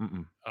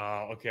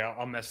 Okay.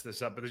 I'll mess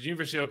this up. But there's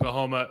University of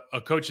Oklahoma,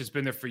 a coach that's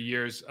been there for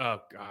years.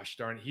 Oh gosh,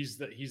 darn it. He's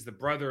the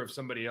brother of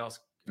somebody else.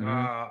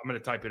 I'm going to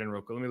type it in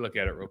real quick. Let me look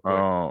at it real quick.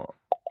 Oh,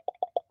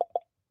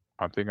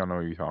 I think I know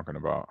what you're talking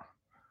about.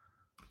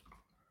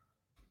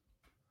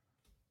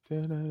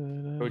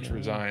 Coach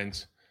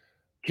resigns.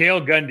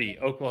 Cale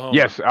Gundy, Oklahoma.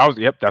 Yes,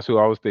 that's who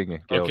I was thinking.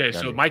 Cale okay,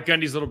 Gundy. So Mike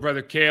Gundy's little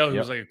brother, Cale, who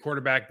was like a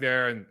quarterback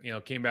there and,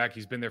 came back.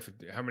 He's been there for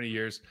how many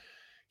years?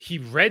 He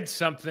read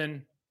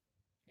something.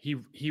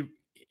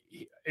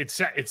 It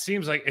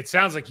sounds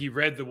like he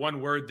read the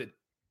one word that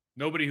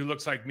nobody who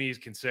looks like me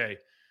can say.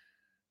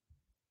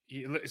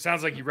 It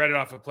sounds like he read it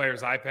off a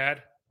player's iPad.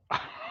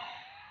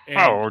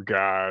 Oh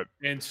God!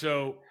 And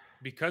so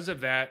because of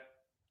that,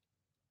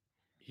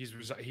 he's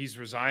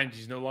resigned.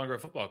 He's no longer a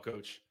football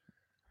coach,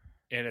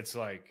 and it's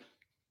like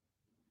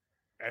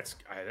that's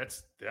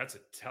a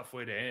tough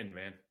way to end,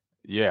 man.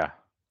 Yeah,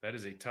 that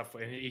is a tough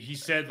way. And he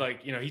said,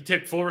 like, he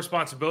took full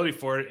responsibility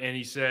for it, and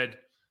he said,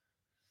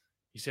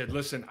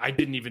 listen, I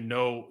didn't even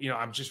know,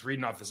 I'm just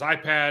reading off this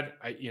iPad.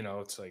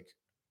 It's like,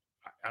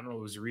 I don't know,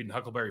 was he reading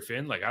Huckleberry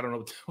Finn? Like, I don't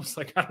know.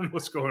 I don't know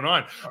what's going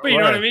on. But you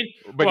know what I mean?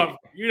 But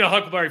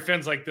Huckleberry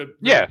Finn's like the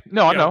I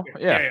know. Okay.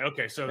 Yeah.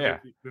 Okay. So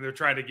they're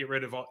trying to get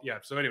rid of all. Yeah.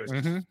 So anyways,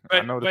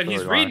 but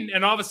he's reading,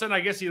 and all of a sudden,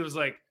 I guess he was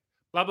like,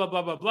 blah, blah,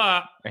 blah, blah,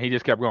 blah. And he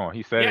just kept going.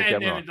 He said it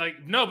kept going.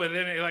 Like, no, but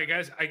then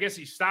I guess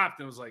he stopped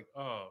and was like,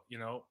 oh,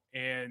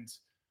 and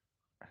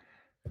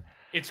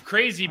it's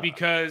crazy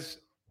because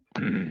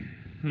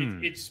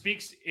it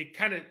speaks, it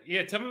kind of,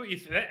 tell me what you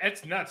think.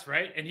 That's nuts,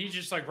 right? And he's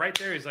just like right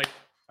there. He's like,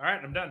 all right,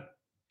 I'm done.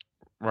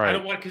 Right. I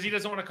don't want, because he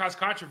doesn't want to cause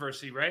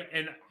controversy, right?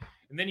 And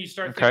then you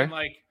start thinking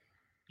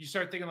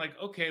like,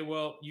 okay,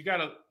 well,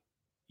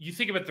 you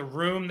think about the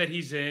room that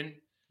he's in,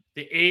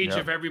 the age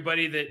of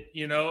everybody that,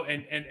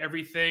 and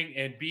everything,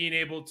 and being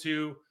able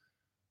to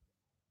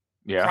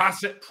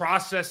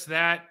process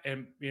that.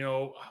 And,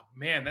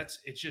 man,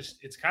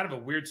 it's kind of a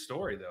weird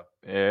story though.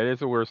 Yeah, it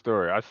is a weird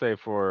story. I say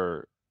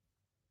for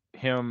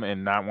him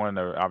and not wanting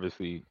to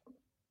obviously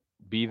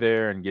be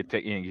there and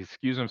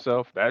excuse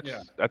himself, that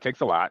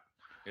takes a lot.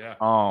 Yeah.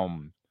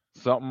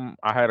 Something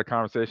I had a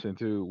conversation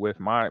too with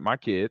my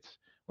kids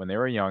when they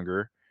were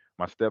younger.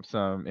 My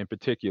stepson in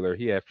particular,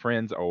 he had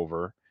friends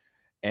over,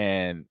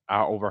 and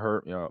I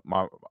overheard,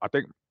 my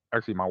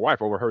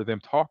wife overheard them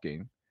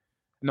talking.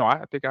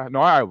 I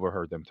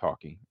overheard them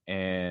talking,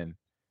 and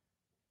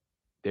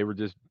they were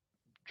just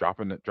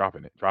dropping the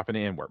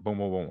N-word, boom,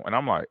 boom, boom. And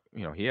I'm like,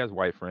 he has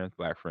white friends,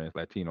 black friends,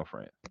 Latino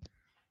friends.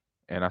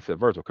 And I said,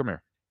 Virgil, come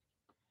here.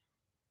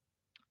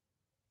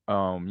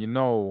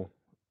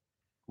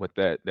 What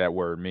that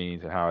word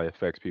means and how it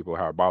affects people,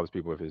 how it bothers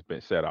people if it's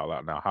been said out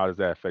loud. Now, how does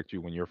that affect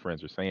you when your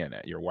friends are saying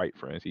that, your white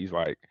friends? He's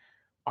like,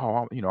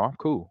 oh, I'm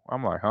cool.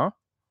 I'm like, huh?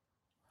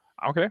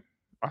 Okay.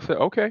 I said,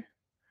 okay,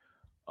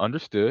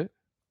 understood.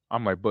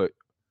 I'm like, but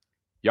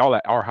y'all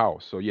at our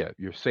house, so yeah,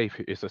 you're safe.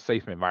 It's a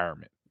safe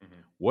environment.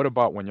 Mm-hmm. What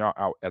about when y'all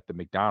out at the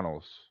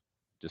McDonald's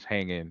just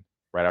hanging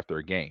right after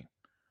a game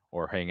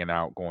or hanging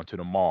out, going to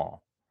the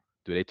mall?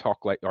 Do they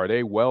talk like, are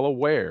they well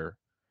aware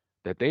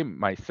that they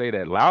might say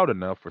that loud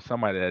enough for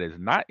somebody that is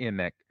not in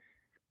that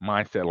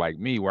mindset like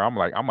me, where I'm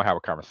like, I'm going to have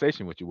a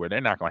conversation with you, where they're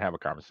not going to have a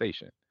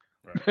conversation.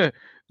 Right.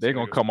 They're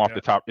going to come off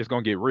the top. It's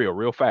going to get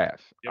real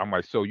fast. Yep. I'm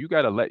like, so you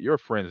got to let your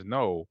friends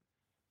know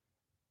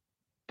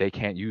they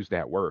can't use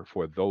that word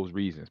for those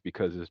reasons,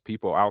 because there's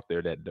people out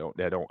there that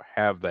don't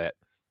have that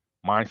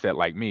mindset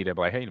like me. They're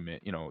like, hey, a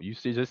minute, you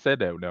just said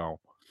that. No,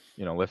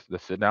 let's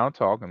sit down and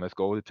talk, and let's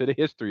go to the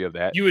history of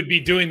that. You would be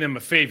doing them a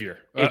favor.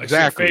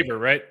 Exactly. A favor,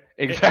 right?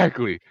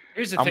 Exactly.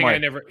 Here's the thing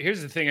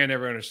I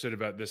never understood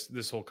about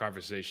this whole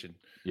conversation.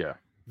 Yeah.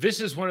 This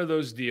is one of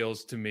those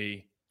deals to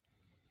me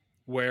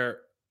where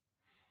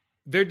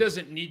there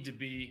doesn't need to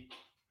be,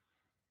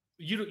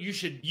 you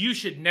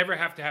should never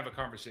have to have a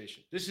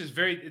conversation. It's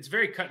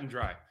very cut and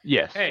dry.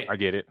 Yes. Hey, I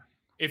get it.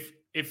 If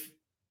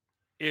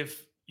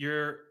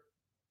you're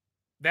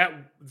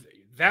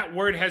that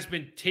word has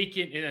been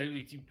taken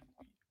and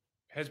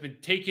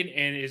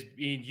is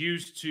being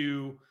used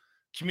to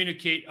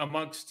communicate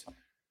amongst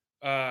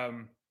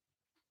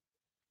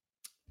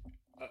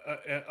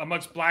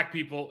Black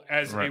people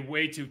as a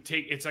way to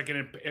take, it's like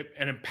an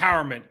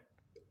empowerment,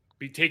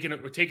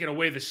 taking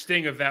away the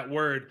sting of that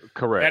word.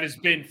 Correct. That has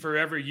been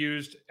forever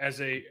used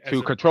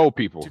to control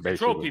people.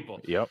 Control people.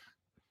 Yep.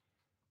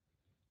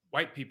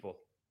 White people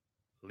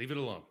leave it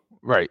alone.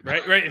 Right.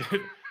 Right.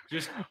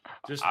 just.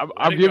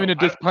 I'm giving a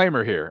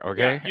disclaimer here.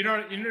 Okay. Yeah, you know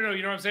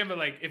what I'm saying. But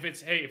like, if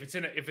it's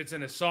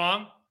in a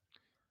song,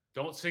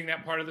 don't sing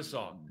that part of the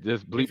song.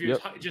 Just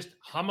bleep. Just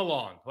hum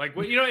along. Like,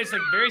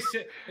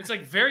 it's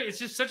like it's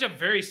just such a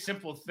very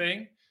simple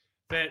thing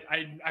that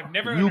I've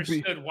never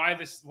understood why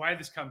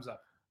this comes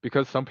up.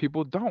 Because some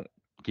people don't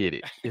get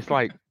it. It's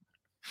like,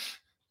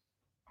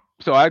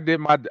 so I did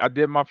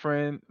my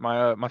friend,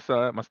 my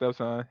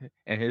stepson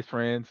and his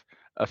friends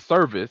a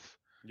service.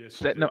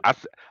 Yes,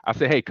 I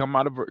said, hey, come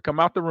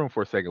out the room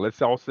for a second.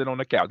 Let's all sit on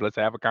the couch. Let's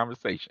have a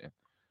conversation.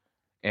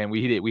 And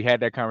we had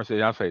that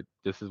conversation. I said,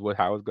 this is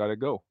how it's got to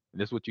go.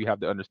 This is what you have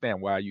to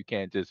understand, why you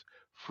can't just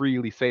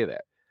freely say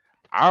that.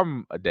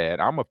 I'm a dad.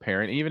 I'm a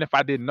parent. Even if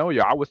I didn't know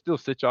you, I would still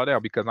sit y'all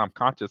down because I'm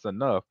conscious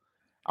enough.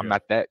 I'm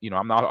not that,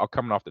 I'm not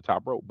coming off the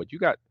top rope. But you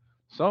got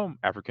some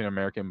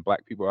African-American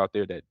Black people out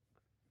there that,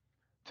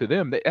 to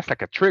them, that's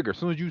like a trigger. As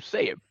soon as you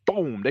say it,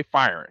 boom, they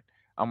firing.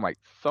 I'm like,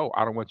 so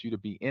I don't want you to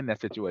be in that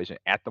situation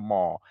at the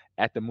mall,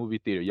 at the movie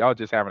theater. Y'all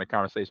just having a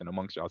conversation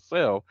amongst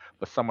yourselves,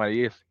 but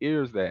somebody else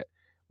hears that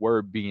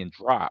word being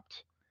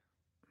dropped.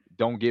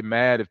 Don't get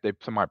mad if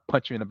somebody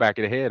punch you in the back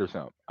of the head or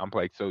something. I'm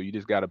like, so you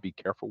just got to be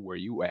careful where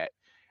you at,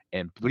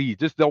 and please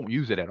just don't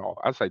use it at all.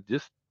 I was like,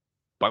 just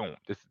boom,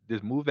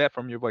 just move that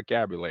from your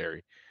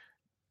vocabulary.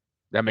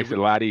 That makes it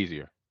a lot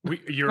easier.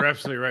 You're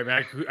absolutely right,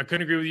 man. I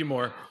couldn't agree with you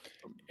more.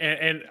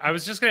 And I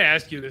was just going to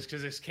ask you this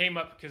because this came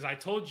up because I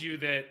told you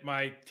that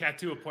my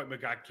tattoo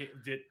appointment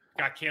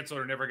got canceled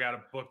or never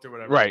got booked or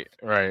whatever. Right.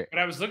 But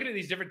I was looking at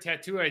these different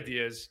tattoo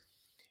ideas,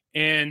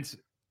 and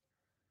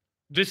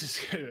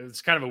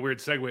it's kind of a weird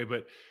segue,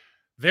 but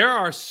there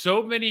are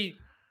so many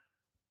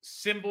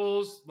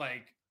symbols,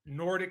 like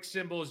Nordic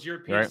symbols,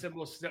 European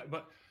symbols,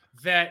 but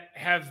that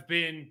have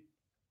been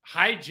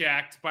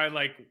hijacked by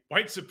like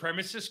white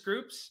supremacist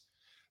groups.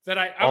 That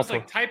I was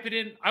like typing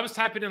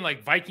in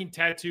like Viking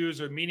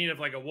tattoos or meaning of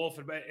like a wolf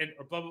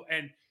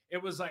and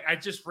it was like I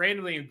just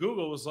randomly in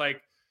Google was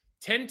like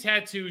 10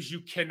 tattoos you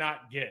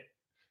cannot get,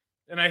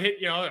 and I hit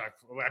I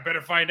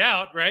better find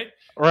out, right?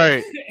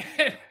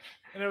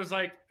 And it was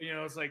like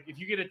it's like if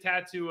you get a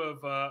tattoo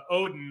of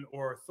Odin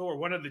or Thor,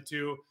 one of the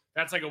two,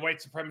 that's like a white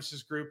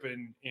supremacist group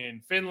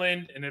in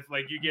Finland, and if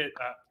like you get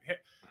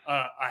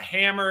a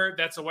hammer,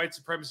 that's a white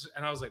supremacist,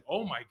 and I was like,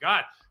 oh my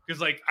god. Because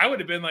like I would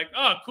have been like,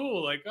 oh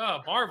cool, like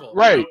Marvel,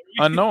 right?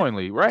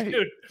 Unknowingly, right?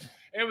 Dude,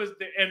 it was,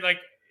 and like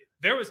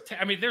there's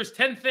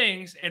 10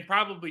 things, and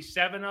probably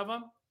 7 of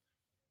them.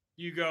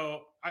 You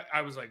go,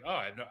 I was like,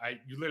 oh,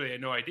 you literally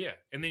had no idea,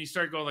 and then you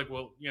start going like,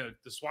 well,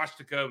 the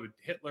swastika with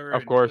Hitler.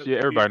 Of course,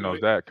 everybody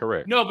knows that,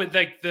 correct? No, but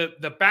like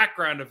the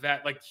background of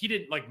that, like he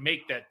didn't like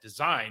make that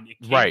design;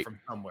 it came from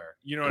somewhere.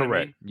 You know what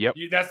I mean? Yep.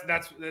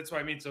 That's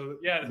what I mean. So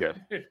yeah.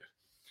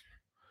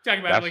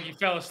 Talking about like you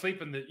fell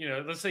asleep in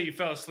let's say you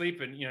fell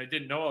asleep and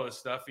didn't know all this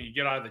stuff, and you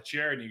get out of the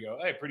chair and you go,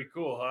 hey, pretty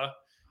cool, huh?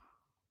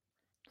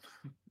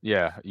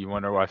 Yeah, you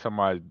wonder why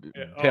somebody's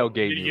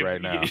tailgating you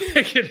right now.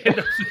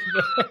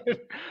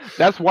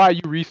 That's why you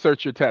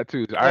research your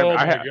tattoos.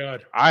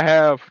 God. I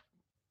have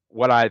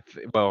what I've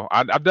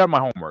done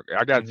my homework.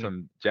 I got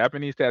some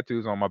Japanese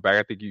tattoos on my back.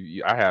 I think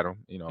I had them,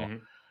 Mm-hmm.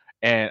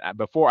 And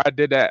before I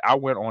did that, I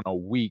went on a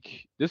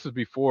week. This is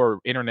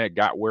before internet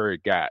got where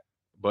it got.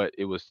 But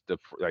it was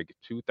like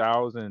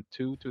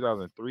 2002,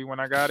 2003 when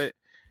I got it.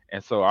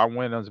 And so I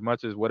went as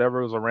much as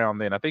whatever was around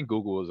then. I think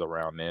Google was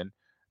around then.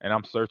 And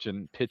I'm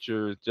searching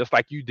pictures just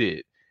like you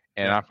did.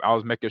 And I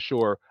was making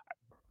sure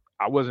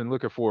I wasn't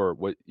looking for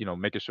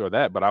making sure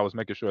that, but I was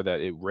making sure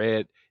that it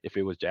read, if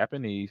it was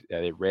Japanese,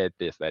 that it read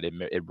this, that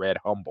it read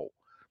humble.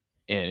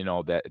 And,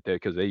 that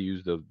because they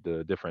use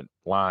the different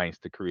lines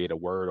to create a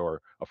word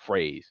or a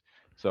phrase.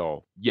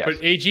 So, yes.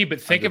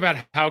 But think about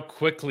how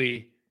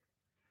quickly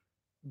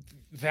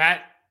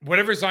that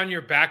whatever's on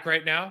your back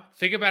right now,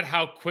 think about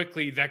how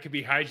quickly that could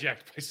be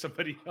hijacked by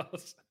somebody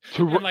else.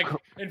 And like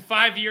in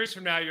 5 years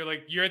from now,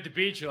 you're at the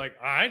beach. You're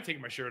like, I ain't taking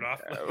my shirt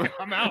off.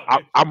 I'm out.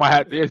 I'm gonna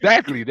have to,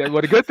 exactly.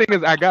 Well, the good thing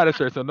is I got a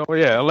shirt, so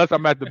unless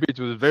I'm at the beach,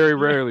 which is very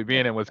rarely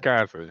being in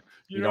Wisconsin.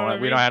 We don't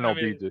have no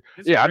beaches.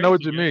 Yeah, I know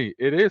what you mean.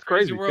 It is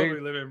crazy world we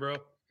live in, bro.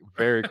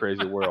 Very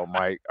crazy world,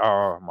 Mike.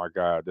 Oh my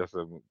God, that's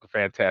a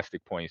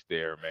fantastic points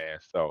there, man.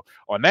 So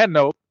on that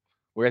note,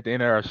 we're at the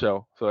end of our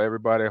show. So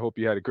everybody, I hope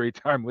you had a great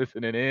time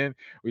listening in.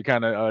 We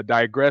kind of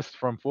digressed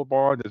from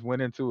football and just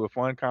went into a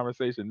fun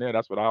conversation there.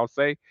 That's what I'll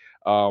say.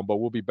 But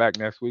we'll be back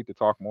next week to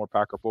talk more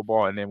Packer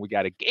football. And then we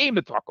got a game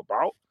to talk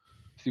about.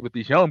 See what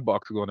these young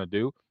Bucks are going to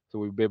do. So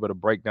we'll be able to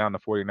break down the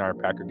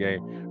 49er Packer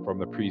game from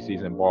the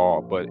preseason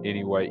ball. But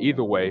anyway,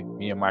 either way,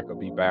 me and Mike will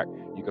be back.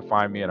 You can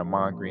find me at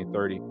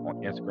AmonGreen30 on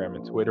Instagram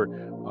and Twitter.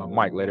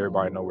 Mike, let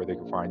everybody know where they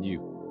can find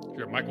you.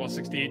 Sure,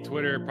 MikeWall68,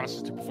 Twitter,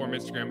 Process to Perform,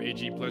 Instagram,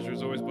 AG. Pleasure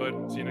as always,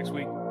 bud. See you next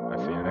week. I'll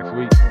see you next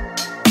week.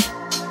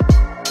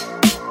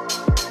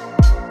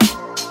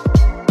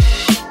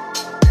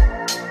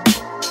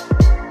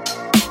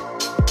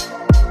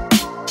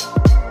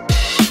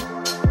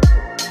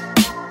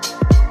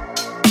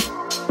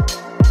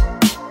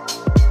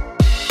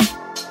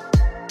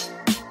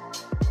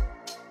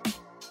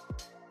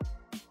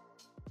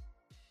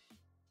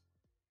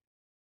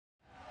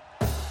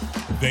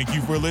 Thank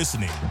you for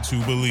listening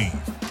to Believe.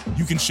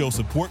 You can show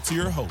support to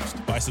your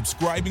host by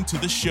subscribing to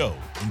the show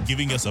and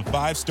giving us a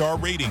 5-star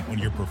rating on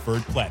your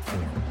preferred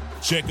platform.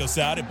 Check us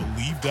out at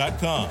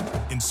Believe.com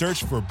and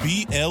search for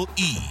BLEAV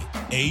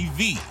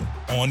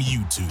on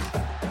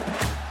YouTube.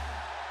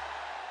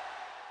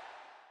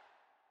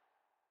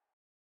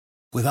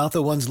 Without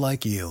the ones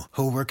like you,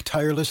 who work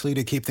tirelessly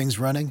to keep things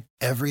running,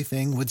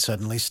 everything would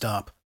suddenly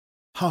stop.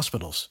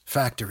 Hospitals,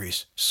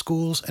 factories,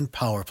 schools, and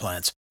power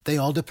plants, they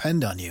all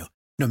depend on you.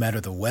 No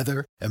matter the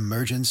weather,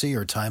 emergency,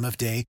 or time of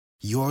day,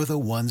 you're the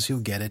ones who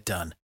get it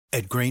done.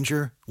 At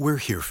Grainger, we're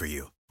here for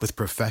you with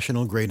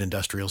professional-grade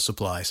industrial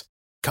supplies.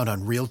 Count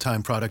on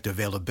real-time product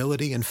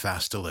availability and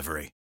fast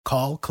delivery.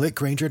 Call, click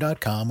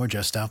Grainger.com, or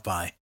just stop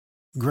by.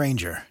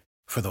 Grainger,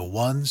 for the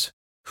ones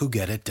who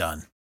get it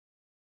done.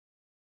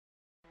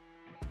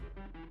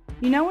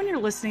 You know when you're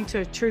listening to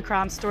a true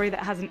crime story that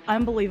has an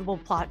unbelievable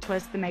plot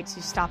twist that makes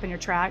you stop in your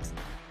tracks?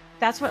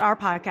 That's what our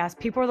podcast,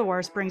 People Are the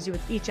Worst, brings you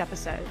with each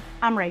episode.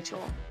 I'm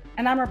Rachel.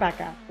 And I'm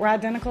Rebecca. We're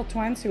identical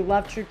twins who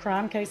love true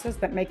crime cases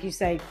that make you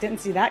say, didn't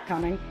see that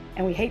coming,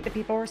 and we hate the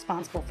people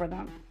responsible for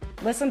them.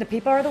 Listen to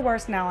People Are the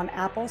Worst now on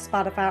Apple,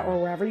 Spotify, or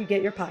wherever you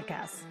get your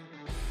podcasts.